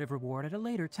cumulative reward at a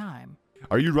later time.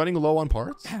 Are you running low on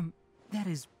parts? That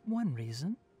is one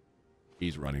reason.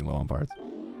 He's running low on parts.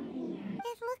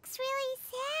 It looks really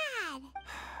sad.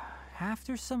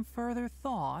 After some further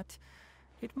thought,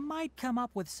 it might come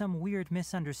up with some weird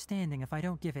misunderstanding if I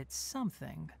don't give it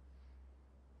something.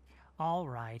 All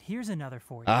right, here's another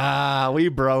for you. Ah, we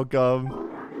broke him.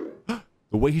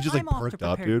 The way he just like perked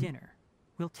up, dude. Dinner.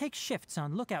 We'll take shifts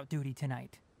on lookout duty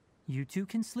tonight. You two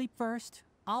can sleep first.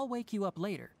 I'll wake you up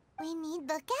later. We need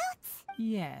lookouts?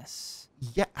 Yes.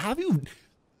 Yeah, have you...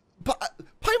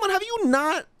 Paimon, have you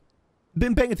not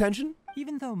been paying attention?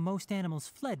 Even though most animals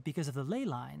fled because of the ley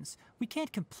lines, we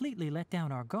can't completely let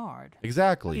down our guard.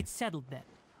 Exactly. It's settled then.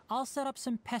 I'll set up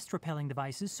some pest-repelling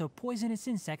devices so poisonous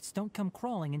insects don't come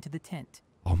crawling into the tent.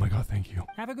 Oh my god, thank you.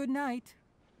 Have a good night.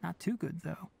 Not too good,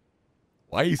 though.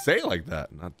 Why you say it like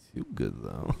that? Not too good,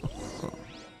 though.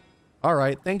 All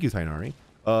right, thank you, Tighnari.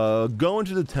 Go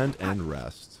into the tent and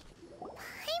rest.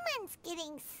 Paimon's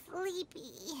getting sleepy.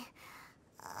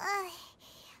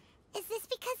 Is this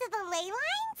because of the ley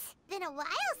lines? Been a while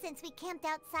since we camped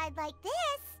outside like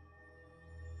this.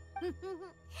 This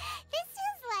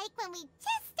feels like when we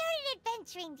just started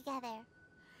adventuring together.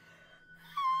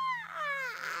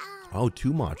 Oh,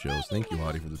 2 machos. Thank you,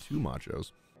 Hottie, for the 2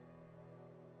 machos.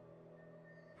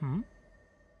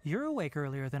 You're awake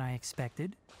earlier than I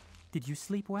expected. Did you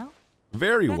sleep well?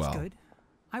 Very well. That's good.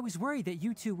 I was worried that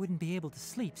you two wouldn't be able to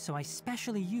sleep, so I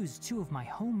specially used 2 of my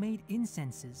homemade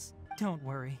incenses. Don't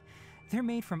worry. They're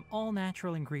made from all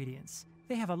natural ingredients.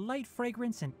 They have a light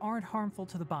fragrance and aren't harmful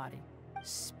to the body.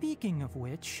 Speaking of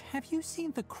which, have you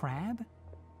seen the crab?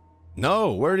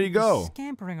 No, where did he go?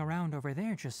 Scampering around over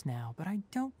there just now, but I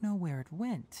don't know where it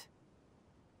went.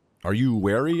 Are you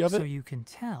wary of it? So you can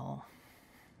tell.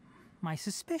 My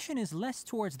suspicion is less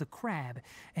towards the crab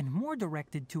and more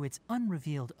directed to its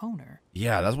unrevealed owner.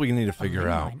 Yeah, that's what you need to figure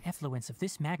out. An effluence of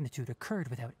this magnitude occurred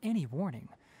without any warning.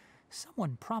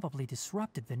 Someone probably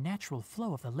disrupted the natural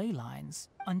flow of the ley lines.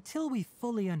 Until we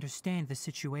fully understand the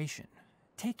situation,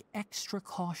 take extra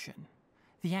caution.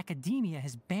 The academia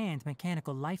has banned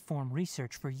mechanical lifeform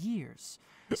research for years,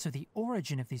 so the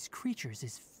origin of these creatures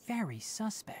is very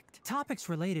suspect. Topics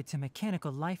related to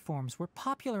mechanical lifeforms were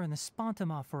popular in the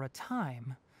Spontama for a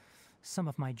time. Some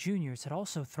of my juniors had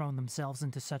also thrown themselves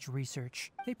into such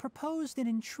research. They proposed an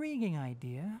intriguing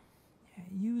idea.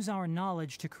 Use our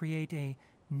knowledge to create a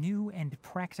new and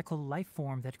practical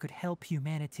lifeform that could help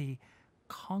humanity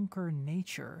conquer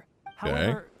nature. Okay.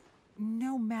 However,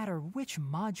 no matter which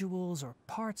modules or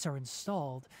parts are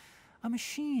installed, a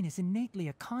machine is innately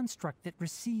a construct that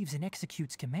receives and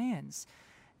executes commands.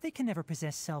 They can never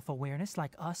possess self-awareness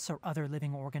like us or other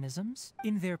living organisms.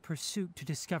 In their pursuit to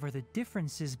discover the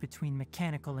differences between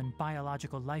mechanical and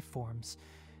biological life forms,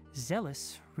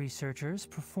 zealous researchers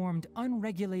performed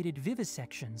unregulated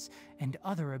vivisections and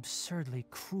other absurdly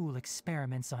cruel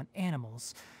experiments on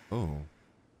animals. Oh.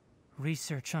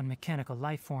 Research on mechanical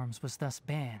life forms was thus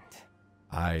banned.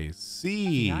 I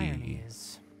see. The irony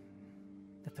is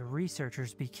that the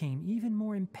researchers became even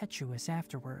more impetuous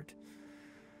afterward.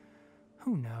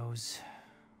 Who knows?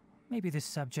 Maybe this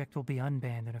subject will be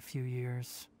unbanned in a few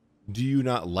years. Do you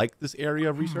not like this area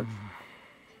of research?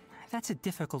 That's a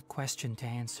difficult question to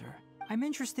answer. I'm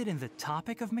interested in the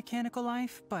topic of mechanical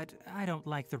life, but I don't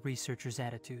like the researchers'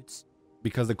 attitudes.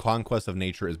 Because the conquest of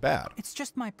nature is bad. It's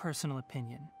just my personal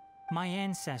opinion. My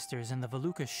ancestors and the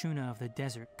Veluca Shuna of the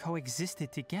desert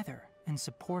coexisted together and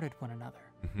supported one another.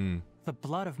 The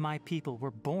blood of my people were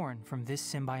born from this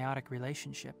symbiotic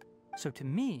relationship. So to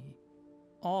me,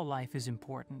 all life is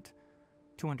important.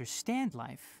 To understand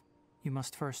life, you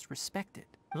must first respect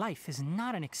it. Life is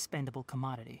not an expendable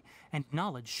commodity, and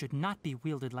knowledge should not be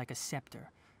wielded like a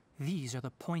scepter. These are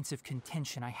the points of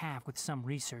contention I have with some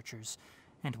researchers,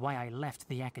 and why I left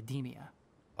the academia.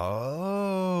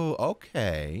 Oh,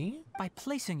 okay. By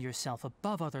placing yourself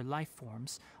above other life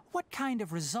forms, what kind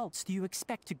of results do you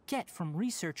expect to get from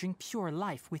researching pure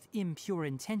life with impure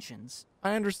intentions?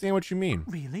 I understand what you mean.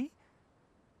 Really?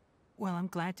 Well, I'm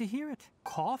glad to hear it.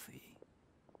 Coffee?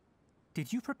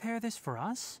 Did you prepare this for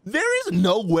us? There is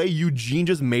no way Eugene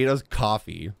just made us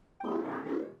coffee.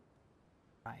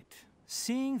 Right.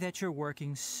 Seeing that you're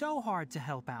working so hard to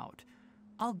help out,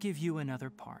 I'll give you another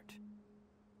part.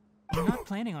 You're not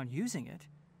planning on using it.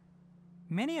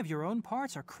 Many of your own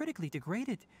parts are critically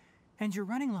degraded, and you're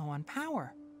running low on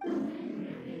power.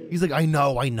 He's like, I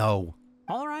know.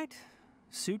 All right.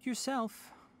 Suit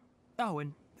yourself. Oh,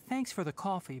 and thanks for the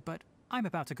coffee, but I'm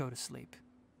about to go to sleep.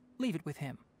 Leave it with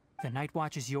him. The night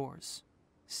watch is yours.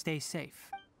 Stay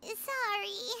safe. Sorry.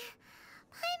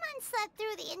 Paimon slept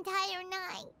through the entire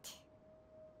night.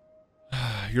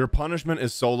 Your punishment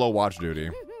is solo watch duty.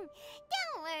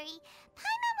 Don't worry.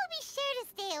 Paimon will be sure to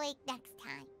stay awake next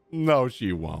time. No,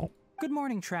 she won't. Good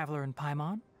morning, Traveler and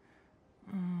Paimon.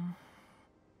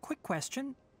 Quick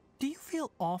question. Do you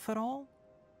feel off at all?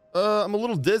 I'm a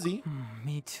little dizzy.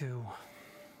 Me too.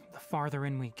 The farther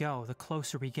in we go, the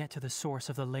closer we get to the source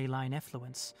of the ley line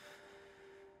effluence.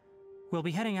 We'll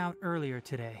be heading out earlier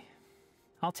today.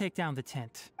 I'll take down the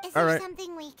tent. Is there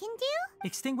something we can do?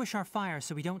 Extinguish our fire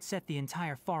so we don't set the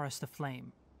entire forest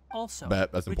aflame. Also,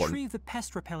 that's important. retrieve the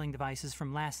pest-repelling devices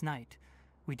from last night.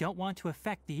 We don't want to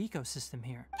affect the ecosystem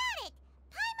here. Got it!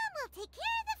 Paimon will take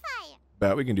care of the fire.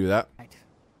 Bet we can do that. Right.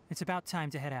 It's about time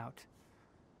to head out.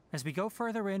 As we go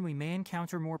further in, we may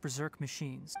encounter more berserk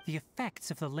machines. The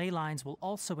effects of the ley lines will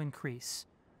also increase.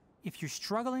 If you're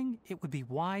struggling, it would be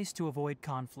wise to avoid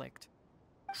conflict.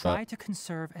 Try to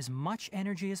conserve as much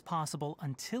energy as possible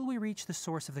until we reach the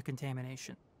source of the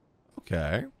contamination.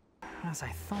 Okay. As I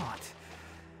thought,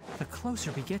 the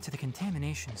closer we get to the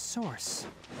contamination source,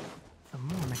 the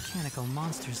more mechanical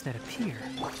monsters that appear.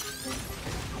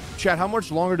 Chat, how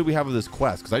much longer do we have of this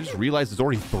quest? Because I just realized there's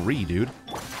already 3, dude.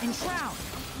 Enshroud!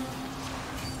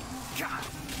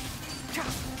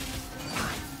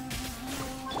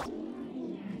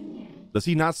 Does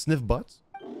he not sniff butts?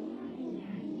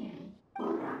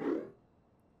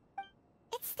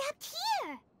 It stopped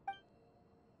here.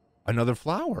 Another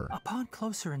flower. Upon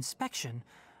closer inspection,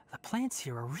 the plants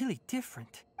here are really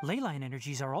different. Ley line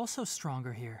energies are also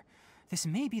stronger here. This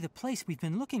may be the place we've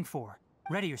been looking for.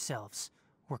 Ready yourselves.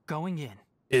 We're going in.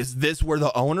 Is this where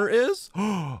the owner is?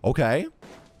 Okay.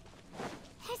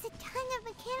 There's a ton of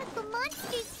mechanical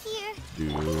monsters here.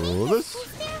 Do this.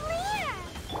 Is their lair?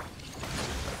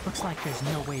 Looks like there's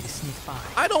no way to sneak by.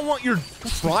 I don't want your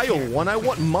trial one. I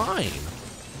want mine.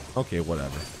 Okay,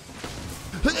 whatever.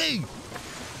 Hey!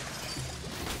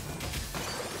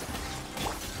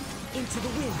 Into the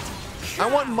wind. I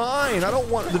want mine. I don't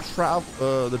want the trial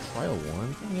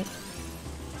one. Dang it.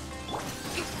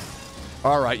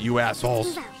 All right, you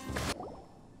assholes.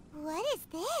 What is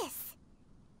this?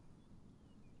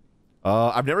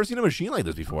 I've never seen a machine like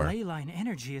this before. Ley line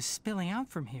energy is spilling out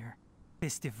from here.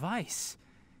 This device,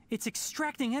 it's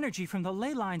extracting energy from the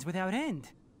ley lines without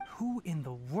end. Who in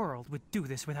the world would do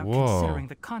this without considering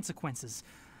the consequences?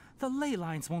 The ley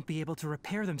lines won't be able to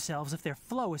repair themselves if their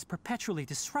flow is perpetually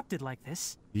disrupted like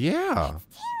this. Yeah. Terrible.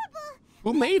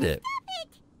 Who made it? Stop it.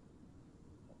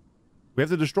 We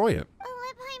have to destroy it.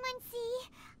 Let Paimon see.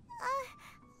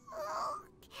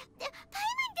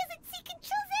 Paimon doesn't see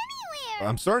controls anywhere.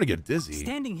 I'm starting to get dizzy.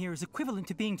 Standing here is equivalent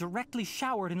to being directly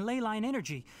showered in ley line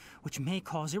energy, which may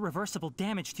cause irreversible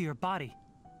damage to your body.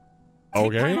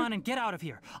 Take Paimon and get out of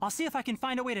here. I'll see if I can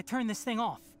find a way to turn this thing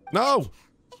off. No.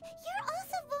 You're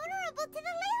also vulnerable to the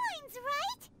ley lines,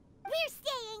 right? We're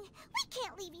staying. We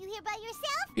can't leave you here by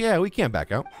yourself. Yeah, we can't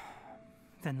back out.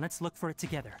 Then let's look for it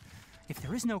together. If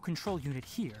there is no control unit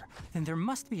here, then there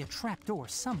must be a trapdoor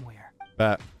somewhere.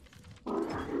 Bet.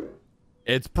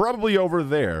 It's probably over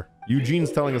there.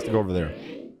 Eugene's telling us to go over there.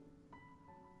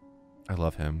 I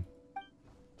love him.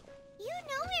 You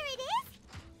know where it is?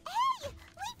 Hey, wait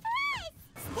for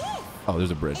us. This. Oh,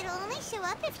 there's a bridge. It'll only show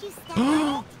up if you step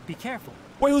on it. Be careful.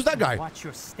 Wait, who's that guy? Watch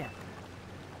your step.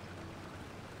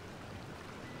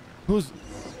 Who are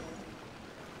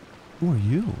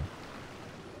you? Look,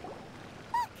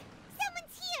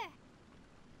 someone's here.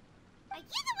 Are you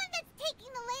the one that's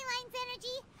taking the ley line's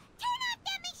energy? Turn off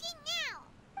that machine now.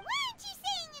 Why aren't you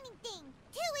saying anything?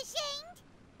 Too ashamed?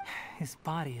 His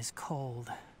body is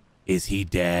cold. Is he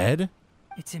dead?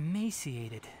 It's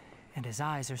emaciated, and his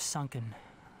eyes are sunken,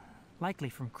 likely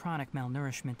from chronic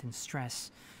malnourishment and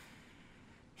stress.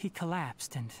 He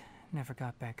collapsed and never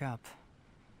got back up.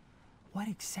 What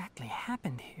exactly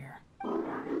happened here?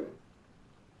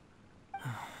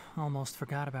 Almost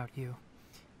forgot about you.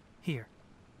 Here,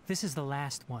 this is the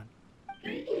last one.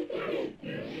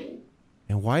 And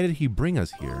why did he bring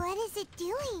us here? What is it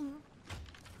doing?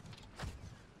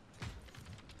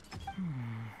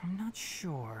 I'm not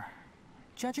sure.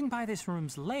 Judging by this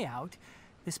room's layout,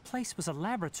 this place was a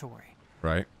laboratory.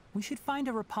 Right. We should find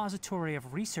a repository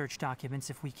of research documents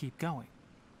if we keep going.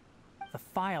 The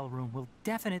file room will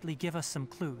definitely give us some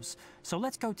clues, so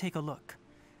let's go take a look.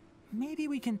 Maybe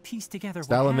we can piece together what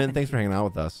Salamin, happened thanks for hanging out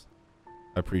with us.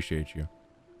 I appreciate you.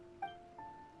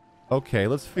 Okay,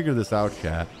 let's figure this out,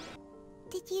 chat.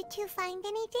 Did you two find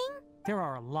anything? There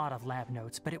are a lot of lab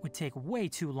notes, but it would take way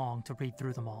too long to read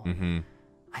through them all.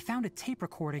 I found a tape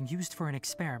recording used for an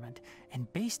experiment,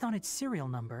 and based on its serial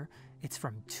number, it's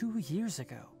from 2 years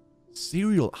ago.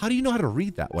 Serial? How do you know how to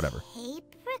read that? Whatever.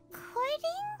 Tape recording?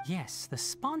 Yes, the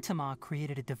Spontama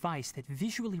created a device that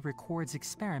visually records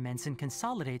experiments and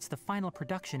consolidates the final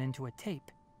production into a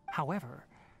tape. However,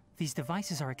 these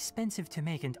devices are expensive to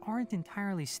make and aren't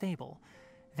entirely stable.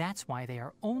 That's why they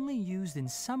are only used in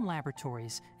some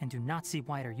laboratories and do not see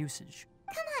wider usage.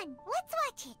 Come on, let's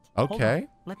watch it. Okay.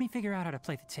 Let me figure out how to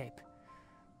play the tape. It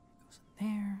goes in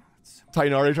there.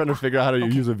 Tighnari trying to figure out how to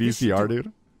use a VCR,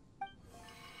 dude.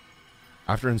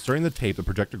 After inserting the tape, the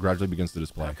projector gradually begins to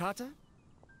display. Carcata?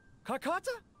 Carcata?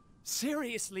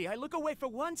 Seriously, I look away for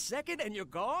 1 second and you're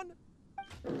gone?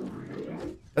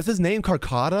 That's his name,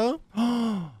 Carcata?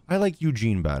 I like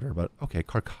Eugene better, but okay,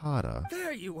 Carcata.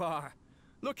 There you are.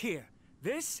 Look here.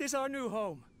 This is our new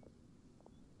home.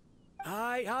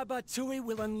 I, Abatui,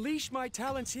 will unleash my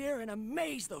talents here and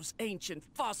amaze those ancient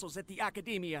fossils at the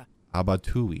Academia.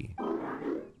 Abatui.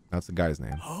 That's the guy's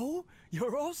name. Oh,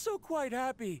 you're also quite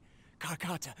happy.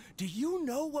 Carcata, do you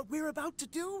know what we're about to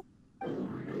do?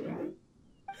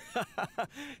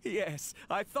 Yes,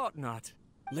 I thought not.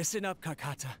 Listen up,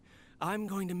 Carcata. I'm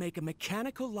going to make a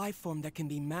mechanical life form that can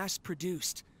be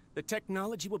mass-produced. The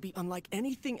technology will be unlike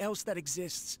anything else that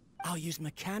exists. I'll use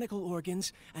mechanical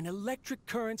organs, and electric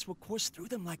currents will course through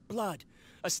them like blood.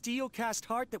 A steel-cast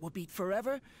heart that will beat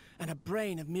forever, and a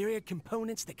brain of myriad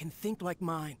components that can think like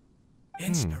mine.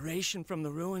 Inspiration from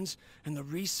the ruins and the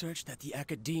research that the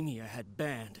Academia had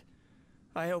banned.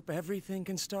 I hope everything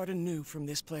can start anew from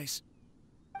this place.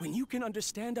 When you can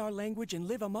understand our language and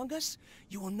live among us,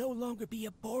 you will no longer be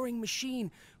a boring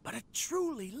machine, but a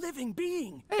truly living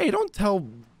being. Hey, don't tell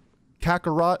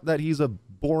Kakarot that he's a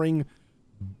boring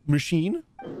machine.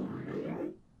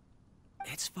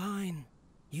 It's fine.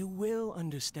 You will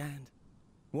understand.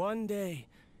 One day,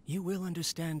 you will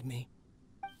understand me.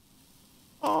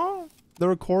 Oh, the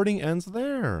recording ends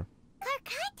there.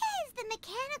 Carcata is the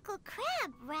mechanical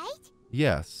crab, right?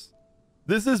 Yes.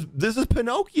 This is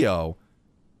Pinocchio.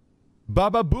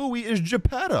 Baba Booey is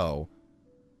Geppetto.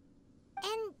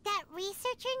 And that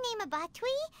researcher named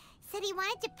Abatui said he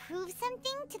wanted to prove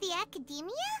something to the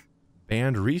Academia?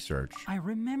 Banned research. I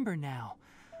remember now.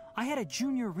 I had a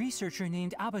junior researcher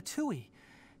named Abatui.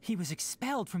 He was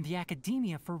expelled from the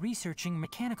Academia for researching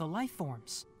mechanical life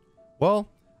forms. Well,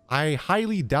 I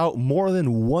highly doubt more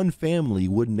than one family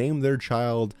would name their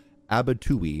child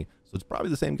Abatui, so it's probably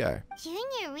the same guy.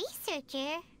 Junior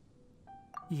researcher?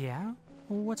 Yeah?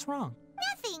 What's wrong?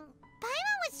 Nothing.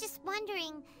 Paimon was just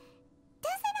wondering,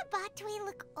 doesn't Abatui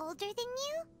look older than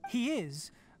you? He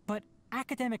is, but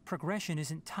academic progression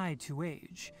isn't tied to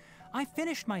age. I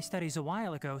finished my studies a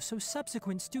while ago, so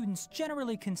subsequent students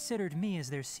generally considered me as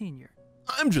their senior.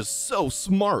 I'm just so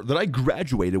smart that I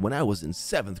graduated when I was in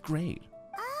 7th grade.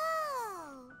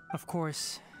 Oh. Of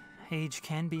course, age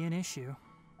can be an issue.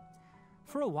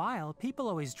 For a while, people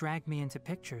always dragged me into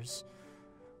pictures.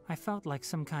 I felt like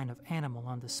some kind of animal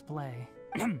on display.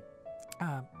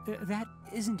 That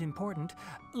isn't important.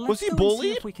 Was he Let's go and bullied?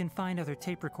 see if we can find other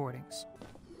tape recordings.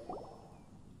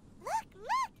 Look!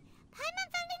 Paimon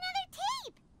found another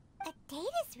tape! A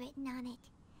date is written on it.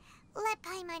 Let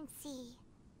Paimon see.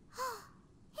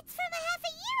 It's from a half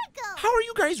a year ago! How are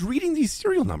you guys reading these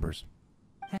serial numbers?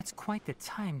 That's quite the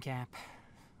time gap.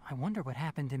 I wonder what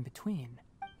happened in between.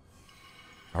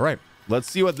 All right, let's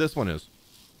see what this one is.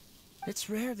 It's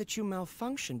rare that you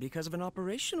malfunction because of an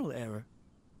operational error.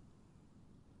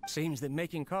 Seems that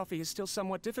making coffee is still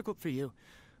somewhat difficult for you.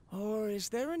 Or is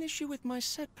there an issue with my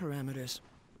set parameters?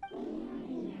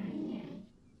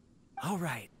 All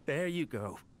right, there you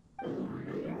go.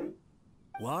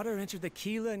 Water entered the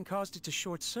chela and caused it to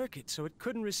short circuit, so it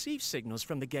couldn't receive signals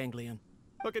from the ganglion.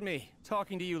 Look at me,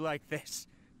 talking to you like this.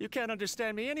 You can't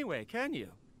understand me anyway, can you?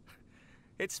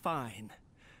 It's fine.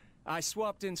 I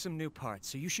swapped in some new parts,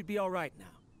 so you should be all right now.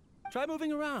 Try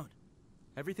moving around.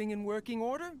 Everything in working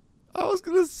order? I was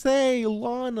gonna say,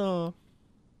 Lana.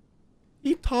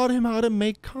 He taught him how to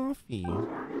make coffee.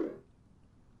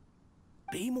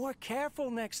 Be more careful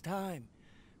next time.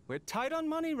 We're tight on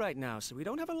money right now, so we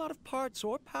don't have a lot of parts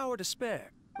or power to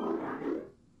spare.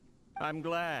 I'm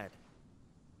glad.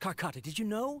 Carcata, did you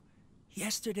know?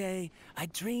 Yesterday, I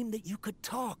dreamed that you could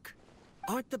talk.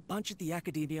 Aren't the bunch at the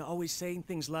Academia always saying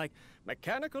things like,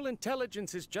 mechanical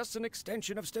intelligence is just an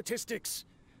extension of statistics?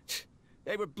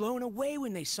 They were blown away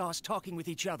when they saw us talking with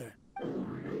each other.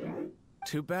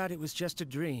 Too bad it was just a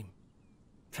dream.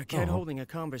 Forget holding a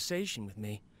conversation with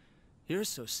me. You're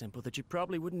so simple that you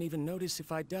probably wouldn't even notice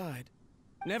if I died.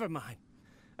 Never mind.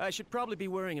 I should probably be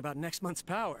worrying about next month's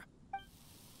power.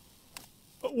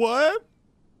 What?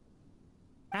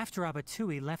 After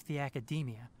Abatui left the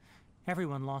academia,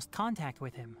 everyone lost contact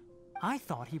with him. I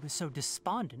thought he was so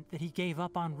despondent that he gave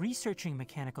up on researching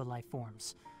mechanical life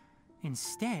forms.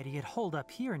 Instead, he had holed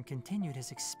up here and continued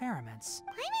his experiments.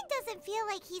 Paimon doesn't feel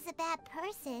like he's a bad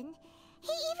person.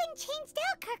 He even changed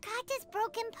out Karkata's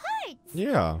broken parts.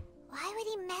 Yeah. Why would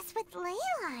he mess with ley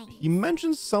lines? He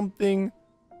mentioned something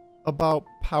about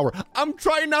power. I'm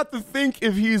trying not to think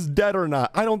if he's dead or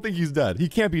not. I don't think he's dead. He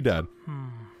can't be dead.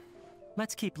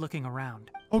 Let's keep looking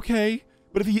around. Okay,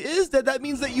 but if he is dead, that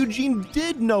means that Eugene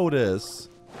did notice.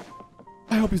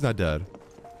 I hope he's not dead.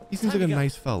 He seems like a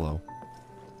nice fellow.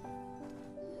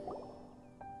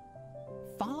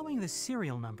 Following the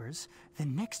serial numbers, the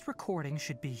next recording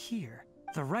should be here.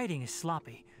 The writing is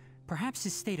sloppy. Perhaps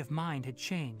his state of mind had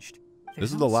changed.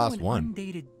 This is the last one. There's also an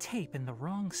undated tape in the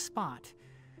wrong spot.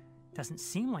 Doesn't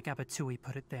seem like Abatui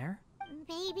put it there.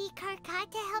 Maybe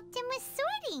Karkata helped him with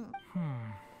sorting.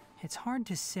 It's hard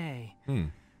to say.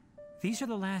 These are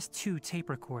the last 2 tape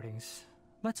recordings.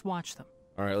 Let's watch them.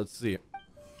 All right, let's see.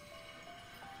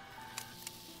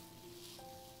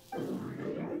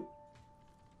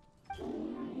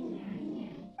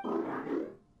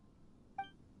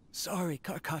 Sorry,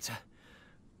 Karkata.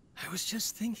 I was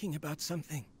just thinking about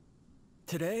something.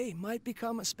 Today might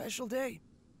become a special day.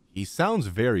 He sounds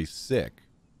very sick.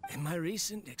 In my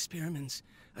recent experiments,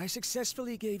 I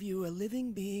successfully gave you a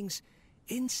living being's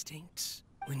instincts.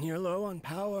 When you're low on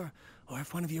power, or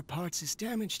if one of your parts is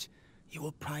damaged, you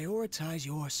will prioritize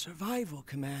your survival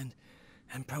command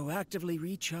and proactively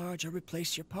recharge or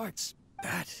replace your parts.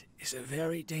 That is a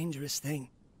very dangerous thing.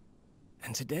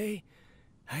 And today,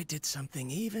 I did something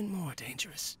even more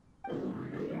dangerous.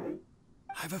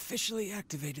 I've officially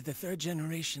activated the 3rd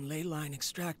generation ley line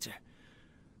extractor.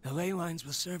 The ley lines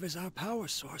will serve as our power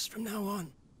source from now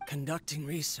on. Conducting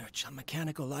research on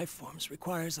mechanical life forms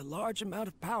requires a large amount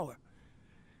of power.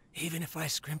 Even if I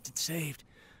scrimped and saved,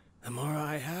 the more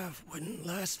I have wouldn't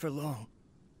last for long.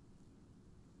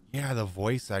 Yeah, the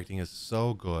voice acting is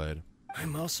so good.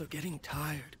 I'm also getting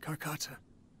tired, Karkata.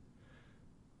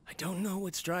 I don't know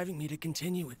what's driving me to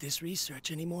continue with this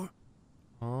research anymore.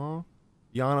 Aw.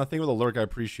 Yana, thank you for the lurk. I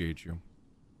appreciate you.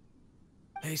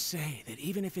 They say that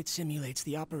even if it simulates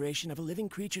the operation of a living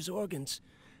creature's organs,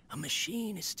 a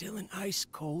machine is still an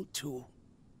ice-cold tool.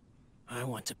 I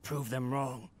want to prove them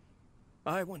wrong.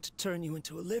 I want to turn you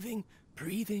into a living,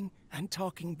 breathing, and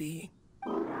talking being.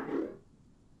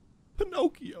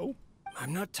 Pinocchio.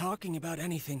 I'm not talking about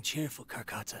anything cheerful,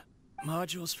 Karkata.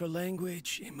 Modules for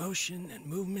language, emotion, and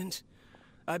movement.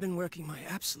 I've been working my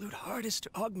absolute hardest to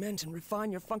augment and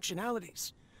refine your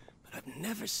functionalities, but I've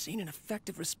never seen an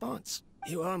effective response.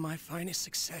 You are my finest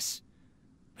success,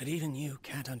 but even you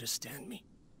can't understand me.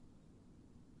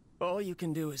 All you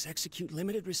can do is execute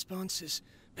limited responses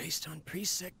based on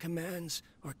preset commands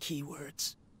or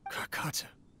keywords. Karkata,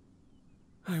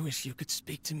 I wish you could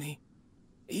speak to me,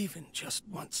 even just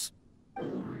once.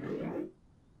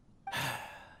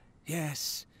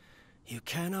 Yes, you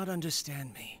cannot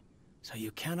understand me, so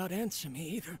you cannot answer me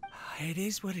either. It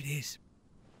is what it is.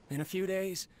 In a few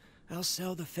days, I'll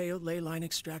sell the failed ley line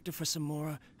extractor for some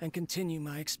more and continue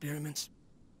my experiments.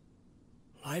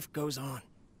 Life goes on,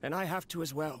 and I have to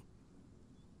as well.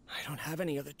 I don't have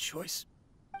any other choice.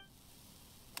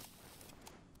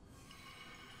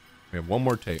 We have one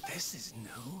more tape. This is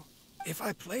new. If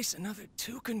I place another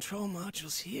 2 control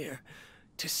modules here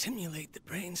to simulate the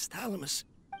brain's thalamus...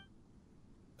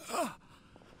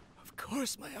 of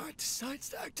course my heart decides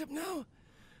to act up now.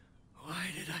 Why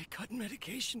did I cut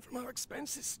medication from our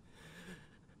expenses?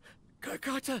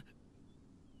 Karkata,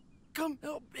 come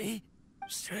help me.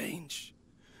 Strange.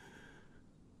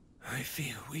 I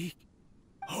feel weak.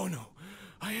 Oh no,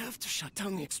 I have to shut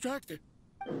down the extractor.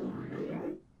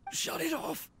 Shut it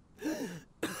off.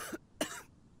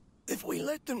 If we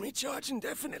let them recharge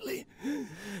indefinitely,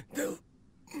 they'll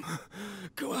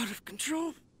go out of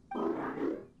control.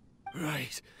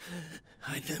 Right.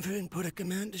 I never input a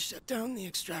command to shut down the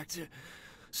extractor,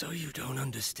 so you don't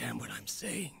understand what I'm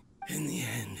saying. In the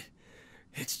end,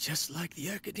 it's just like the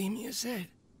academia said.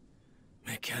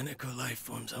 Mechanical life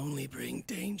forms only bring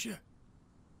danger.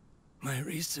 My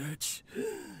research...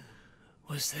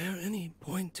 Was there any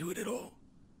point to it at all?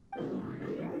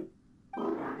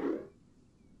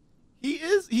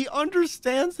 He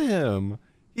understands him.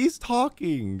 He's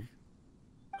talking.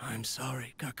 I'm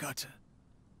sorry, Karkata.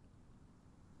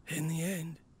 In the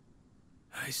end,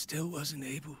 I still wasn't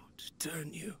able to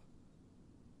turn you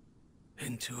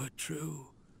into a true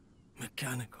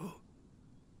mechanical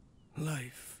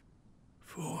life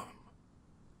form.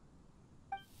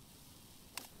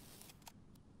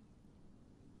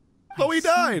 Oh, he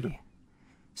died.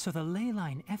 So the ley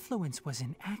line effluence was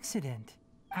an accident.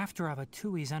 After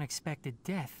Abatui's unexpected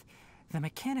death, the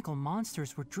mechanical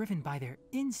monsters were driven by their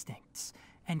instincts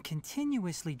and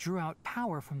continuously drew out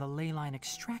power from the ley line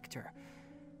extractor.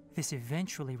 This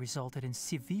eventually resulted in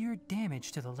severe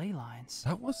damage to the ley lines.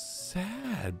 That was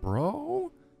sad,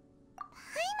 bro.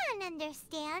 Paimon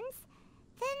understands.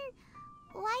 Then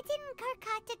why didn't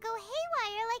Karkata go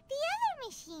haywire like the other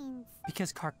machines?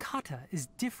 Because Karkata is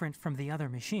different from the other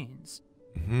machines.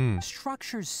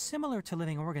 Structures similar to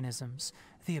living organisms,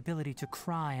 the ability to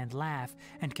cry and laugh,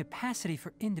 and capacity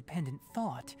for independent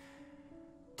thought.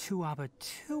 To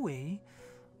Abatui,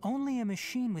 only a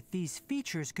machine with these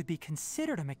features could be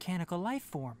considered a mechanical life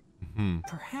form.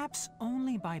 Perhaps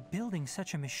only by building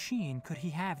such a machine could he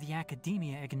have the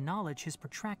academia acknowledge his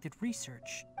protracted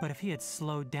research. But if he had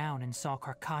slowed down and saw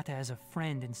Karkata as a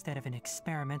friend instead of an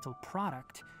experimental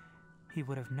product, he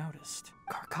would have noticed.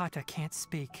 Karkata can't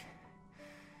speak.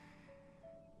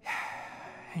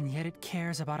 And yet it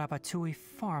cares about Abatui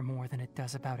far more than it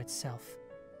does about itself.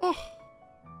 What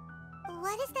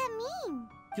does that mean?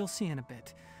 You'll see in a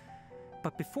bit.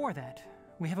 But before that,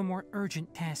 we have a more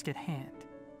urgent task at hand.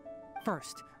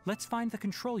 First, let's find the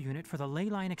control unit for the ley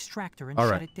line extractor and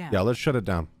shut it down. Yeah, let's shut it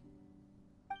down.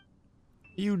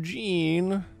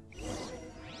 Eugene.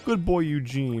 Good boy,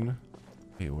 Eugene.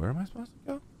 Hey, where am I supposed to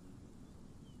go?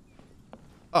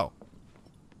 Oh.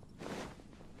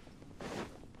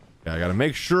 Yeah, I gotta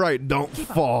make sure I don't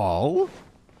fall.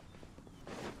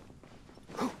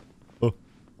 Oh.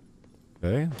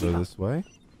 Okay, go this way.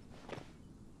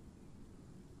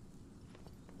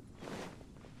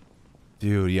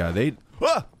 Dude, yeah,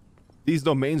 these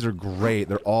domains are great.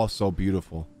 They're all so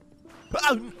beautiful.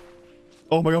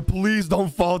 Oh my god, please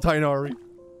don't fall, Tighnari.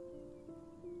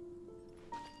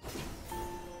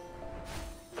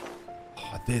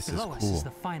 Oh, this is Below us cool. is the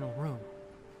final room.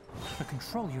 The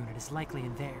control unit is likely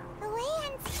in there. The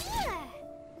land's here.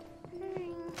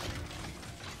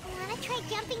 Wanna try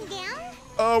jumping down?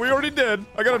 Oh, we already did.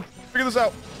 I gotta figure this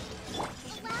out.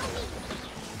 Allow me.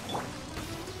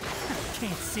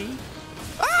 Can't see?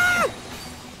 Ah!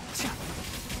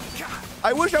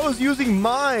 I wish I was using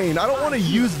mine. I don't want to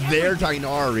use their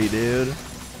Tighnari, dude.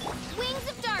 Wings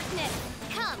of darkness.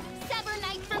 Come, sever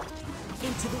night from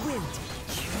Into the wind.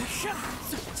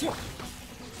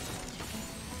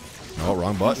 Oh,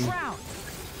 wrong button. Shroud.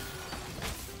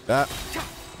 That.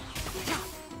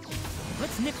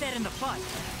 Let's nip that in the bud.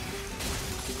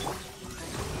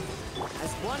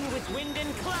 As one with wind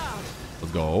and cloud.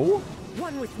 Let's go.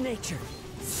 One with nature.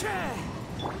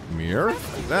 Mirror.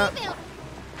 That.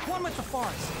 One with the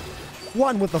forest.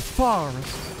 One with the forest.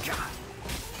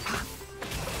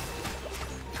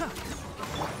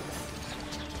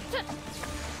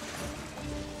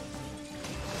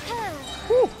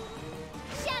 Whew.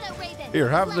 Shadow Raven. Here,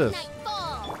 have Let this. night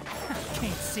fall.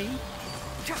 Can't see?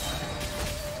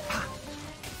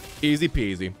 Easy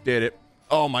peasy. Did it.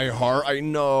 Oh, my heart. I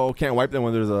know. Can't wipe them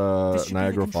when there's a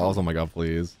Niagara Falls. Oh my god,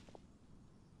 please.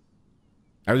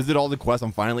 I just did all the quests.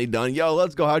 I'm finally done. Yo,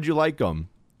 let's go. How'd you like them?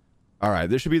 All right,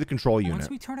 this should be the control unit. Once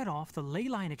we turn it off, the ley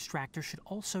line extractor should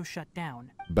also shut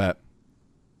down. Bet.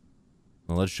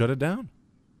 Well, let's shut it down.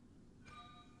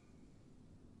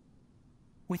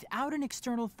 Without an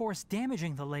external force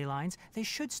damaging the ley lines, they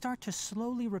should start to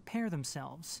slowly repair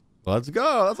themselves. Let's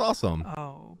go. That's awesome.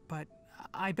 Oh, but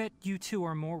I bet you two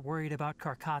are more worried about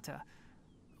Karkata.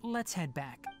 Let's head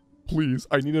back. Please,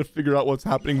 I need to figure out what's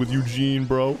happening with Eugene,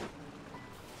 bro.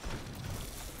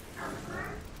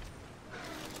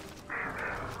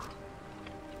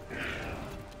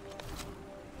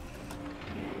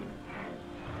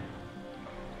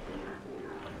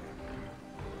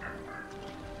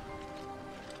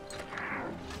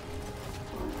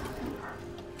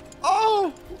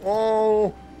 Oh!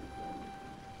 Oh!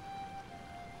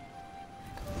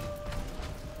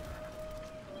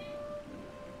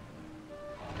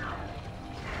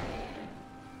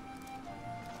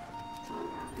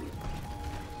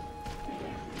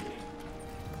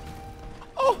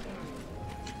 Oh!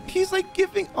 He's like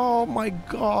giving... Oh my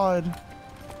god.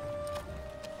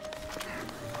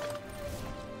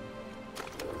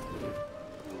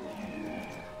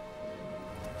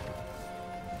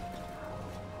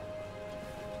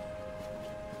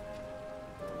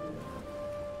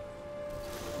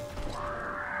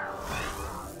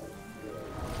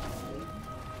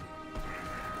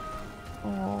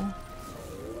 Oh.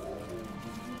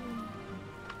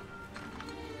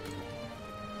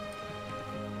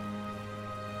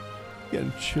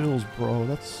 Getting chills, bro.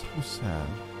 That's so sad.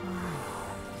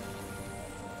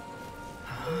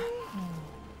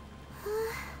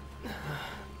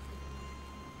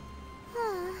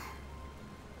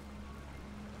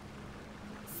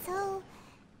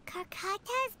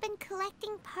 Karkata has been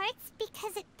collecting parts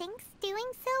because it thinks doing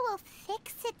so will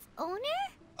fix its owner?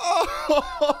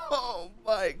 Oh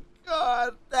my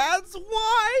god, that's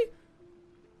why?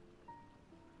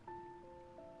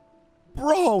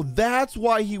 Bro, that's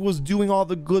why he was doing all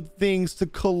the good things to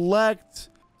collect.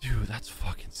 Dude, that's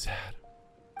fucking sad.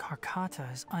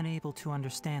 Karkata is unable to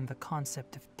understand the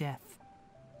concept of death.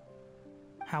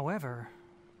 However,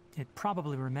 it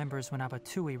probably remembers when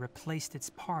Abatui replaced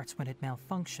its parts when it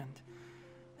malfunctioned,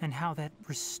 and how that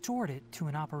restored it to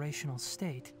an operational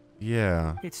state.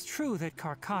 Yeah. It's true that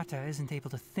Karkata isn't able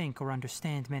to think or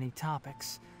understand many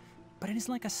topics, but it is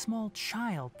like a small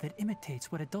child that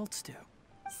imitates what adults do.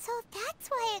 So that's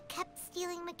why it kept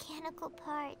stealing mechanical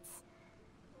parts.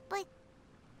 But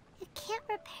it can't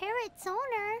repair its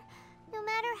owner, no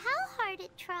matter how hard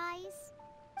it tries.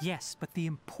 Yes, but the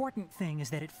important thing is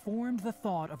that it formed the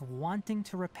thought of wanting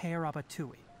to repair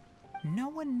Abatui. No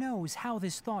one knows how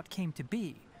this thought came to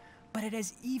be, but it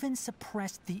has even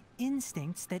suppressed the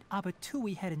instincts that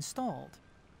Abatui had installed.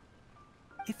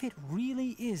 If it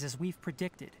really is as we've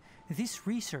predicted, this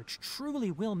research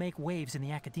truly will make waves in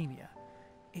the academia.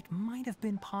 It might have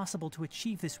been possible to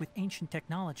achieve this with ancient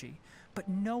technology, but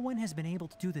no one has been able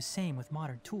to do the same with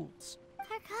modern tools.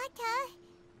 Karkata?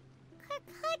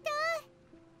 Karkata?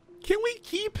 Can we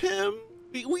keep him?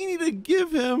 We need to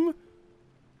give him...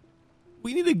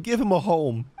 We need to give him a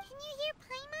home. Can you hear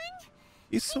Paimon?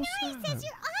 He's so Tighnari sad. says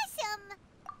you're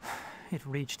awesome! It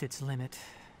reached its limit.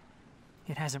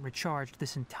 It hasn't recharged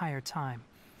this entire time,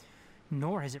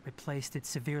 nor has it replaced its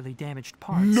severely damaged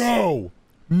parts. No!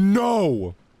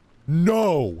 No!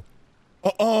 No!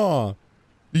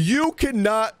 You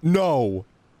cannot... No.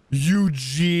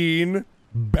 Eugene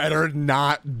better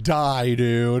not die,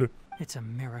 dude. It's a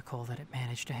miracle that it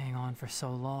managed to hang on for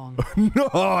so long. No,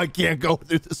 I can't go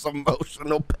through this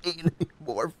emotional pain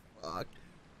anymore. Fuck.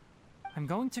 I'm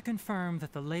going to confirm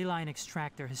that the ley line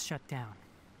extractor has shut down.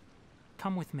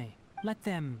 Come with me. Let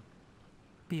them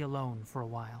be alone for a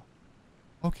while.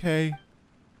 Okay.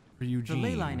 For The Eugene.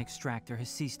 ley line extractor has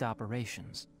ceased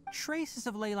operations. Traces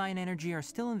of ley line energy are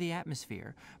still in the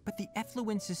atmosphere, but the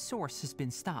effluence's source has been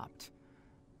stopped.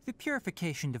 The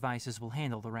purification devices will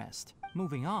handle the rest.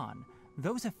 Moving on,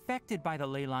 those affected by the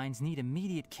ley lines need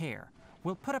immediate care.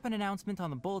 We'll put up an announcement on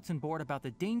the bulletin board about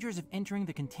the dangers of entering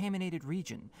the contaminated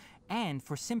region, and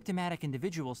for symptomatic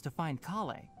individuals to find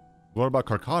Kale. What about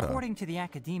Karkata? According to the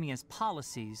Academia's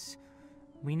policies,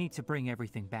 we need to bring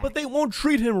everything back. But they won't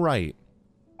treat him right.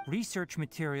 Research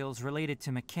materials related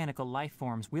to mechanical life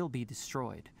forms will be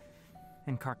destroyed,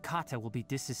 and Karkata will be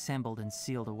disassembled and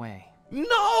sealed away.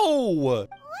 No! What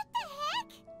the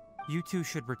heck? You two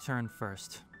should return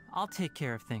first. I'll take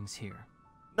care of things here.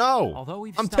 No! Although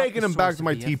we've I'm stopped taking the him back source to of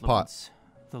my the teapot. effluence,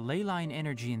 the ley line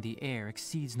energy in the air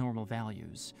exceeds normal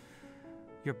values.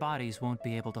 Your bodies won't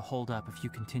be able to hold up if you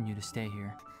continue to stay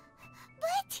here.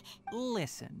 But...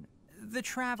 Listen, the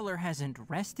Traveler hasn't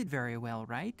rested very well,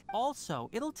 right? Also,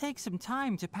 it'll take some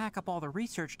time to pack up all the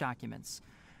research documents.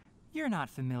 You're not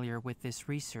familiar with this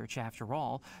research after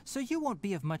all, so you won't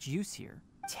be of much use here.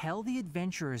 Tell the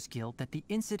Adventurers Guild that the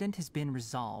incident has been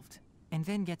resolved, and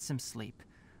then get some sleep.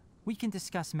 We can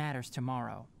discuss matters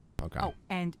tomorrow. Okay. Oh,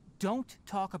 and don't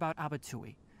talk about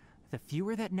Abatui. The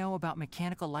fewer that know about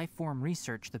mechanical life form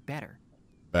research, the better.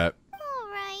 Bet.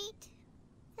 Alright.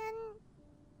 Then...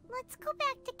 let's go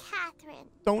back to Catherine.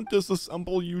 Don't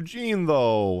disassemble Eugene,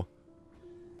 though.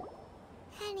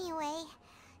 Anyway,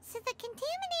 so the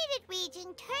contaminated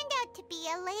region turned out to be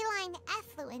a ley line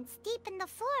effluence deep in the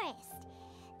forest.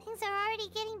 Things are already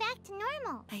getting back to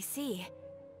normal. I see.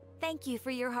 Thank you for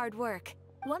your hard work.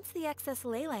 Once the excess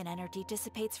ley line energy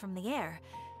dissipates from the air,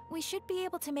 we should be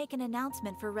able to make an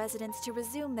announcement for residents to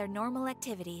resume their normal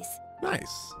activities.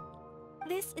 Nice.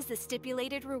 This is the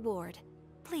stipulated reward.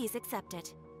 Please accept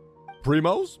it.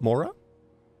 Primos? Mora?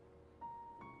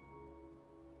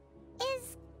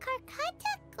 Is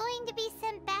Karkata going to be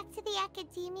sent back to the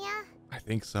Academia? I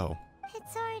think so.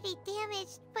 It's already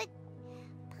damaged, but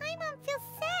Paimon feels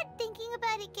sad thinking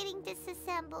about it getting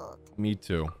disassembled. Me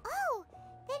too. Oh,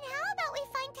 then how about we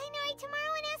find Tighnari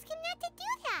tomorrow and ask him not to do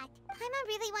that? Paimon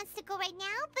really wants to go right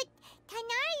now, but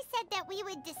Tighnari said that we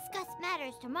would discuss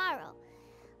matters tomorrow.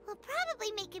 We'll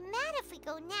probably make him mad if we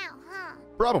go now, huh?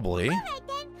 Probably. Alright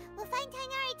then, we'll find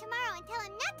Tighnari tomorrow and tell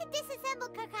him not to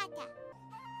disassemble Karkata.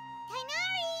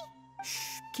 Tighnari!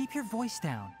 Shh, keep your voice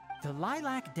down. The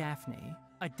lilac daphne,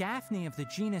 a daphne of the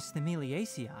genus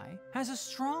Thymilaceae, has a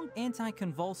strong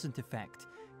anticonvulsant effect,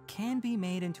 can be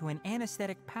made into an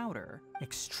anesthetic powder.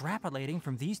 Extrapolating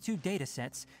from these two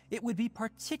datasets, it would be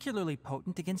particularly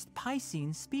potent against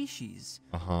Piscine species.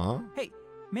 Uh-huh. Hey,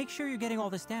 make sure you're getting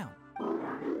all this down.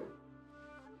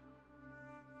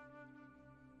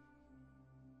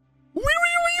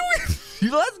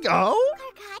 Let's go.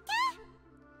 Karkata?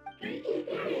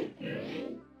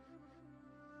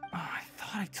 Oh, I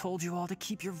thought I told you all to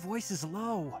keep your voices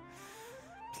low.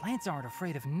 Plants aren't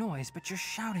afraid of noise, but your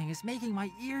shouting is making my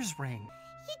ears ring.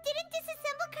 You didn't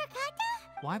disassemble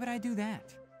Karkata? Why would I do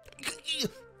that?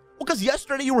 Well, because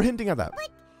yesterday you were hinting at that. But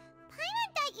Paimon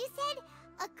thought you said,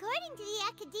 according to the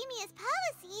Academia's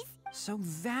policies... So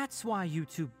that's why you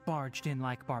two barged in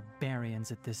like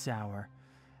barbarians at this hour.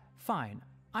 Fine.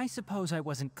 I suppose I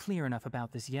wasn't clear enough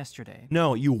about this yesterday.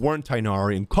 No, you weren't,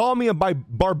 Tighnari, and call me a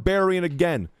barbarian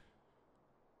again.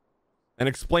 And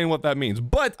explain what that means.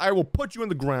 But I will put you in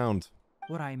the ground.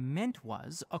 What I meant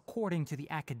was, according to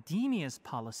the Academia's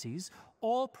policies,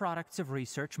 all products of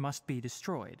research must be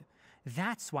destroyed.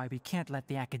 That's why we can't let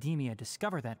the Academia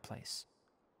discover that place.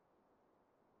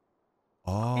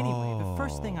 Oh. Anyway, the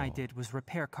first thing I did was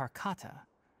repair Karkata.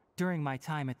 During my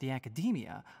time at the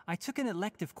Academia, I took an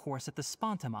elective course at the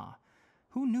Spontama.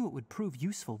 Who knew it would prove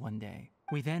useful one day?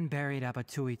 We then buried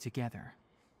Abatui together.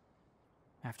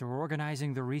 After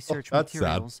organizing the research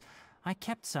materials, I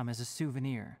kept some as a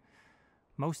souvenir.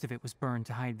 Most of it was burned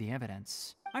to hide the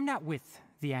evidence. I'm not with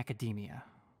the Academia,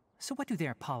 so what do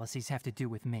their policies have to do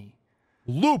with me?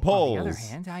 Loopholes! On the other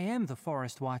hand, I am the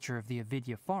Forest Watcher of the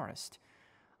Avidya Forest.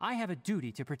 I have a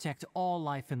duty to protect all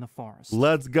life in the forest.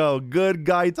 Let's go. Good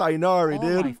guy, Tighnari,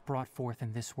 dude. All life brought forth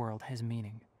in this world has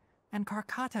meaning, and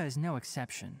Karkata is no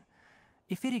exception.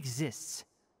 If it exists,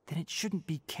 then it shouldn't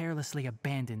be carelessly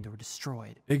abandoned or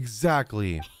destroyed.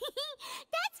 Exactly. That's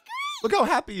great! Look how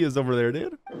happy he is over there,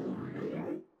 dude.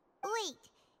 Wait,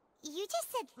 you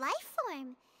just said life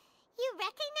form. You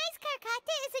recognize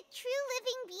Karkata as a true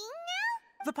living being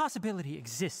now? The possibility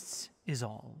exists, is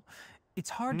all. It's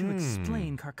hard to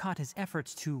explain Karkata's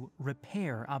efforts to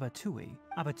repair Abatui.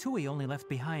 Abatui only left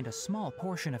behind a small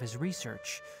portion of his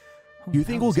research. Do you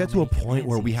think we'll get to a point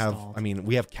where we have, I mean,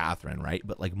 we have Catherine, right?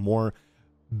 But like more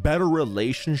better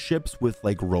relationships with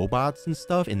like robots and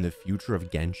stuff in the future of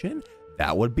Genshin?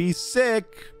 That would be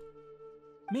sick.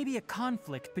 Maybe a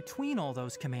conflict between all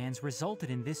those commands resulted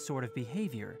in this sort of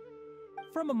behavior.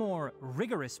 From a more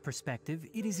rigorous perspective,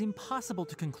 it is impossible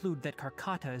to conclude that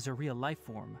Karkata is a real life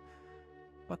form.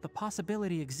 But the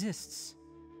possibility exists.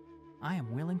 I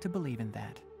am willing to believe in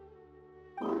that.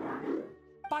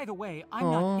 By the way,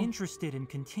 I'm not interested in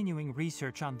continuing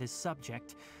research on this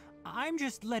subject. I'm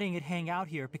just letting it hang out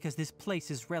here because this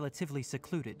place is relatively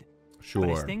secluded. Sure.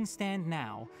 But as things stand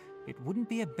now, it wouldn't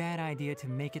be a bad idea to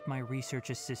make it my research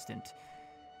assistant.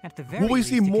 At the very least,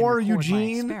 see it can more, record my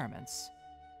Eugene? experiments.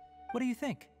 What do you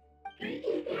think?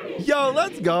 Yo,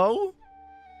 let's go.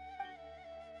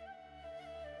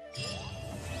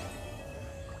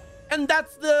 And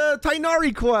that's the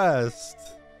Tighnari quest.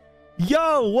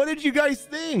 Yo, what did you guys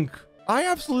think? I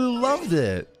absolutely loved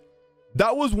it.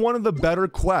 That was one of the better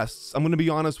quests. I'm going to be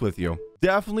honest with you.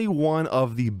 Definitely one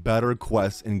of the better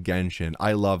quests in Genshin.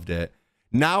 I loved it.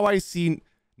 Now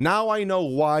I know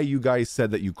why you guys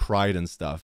said that you cried and stuff.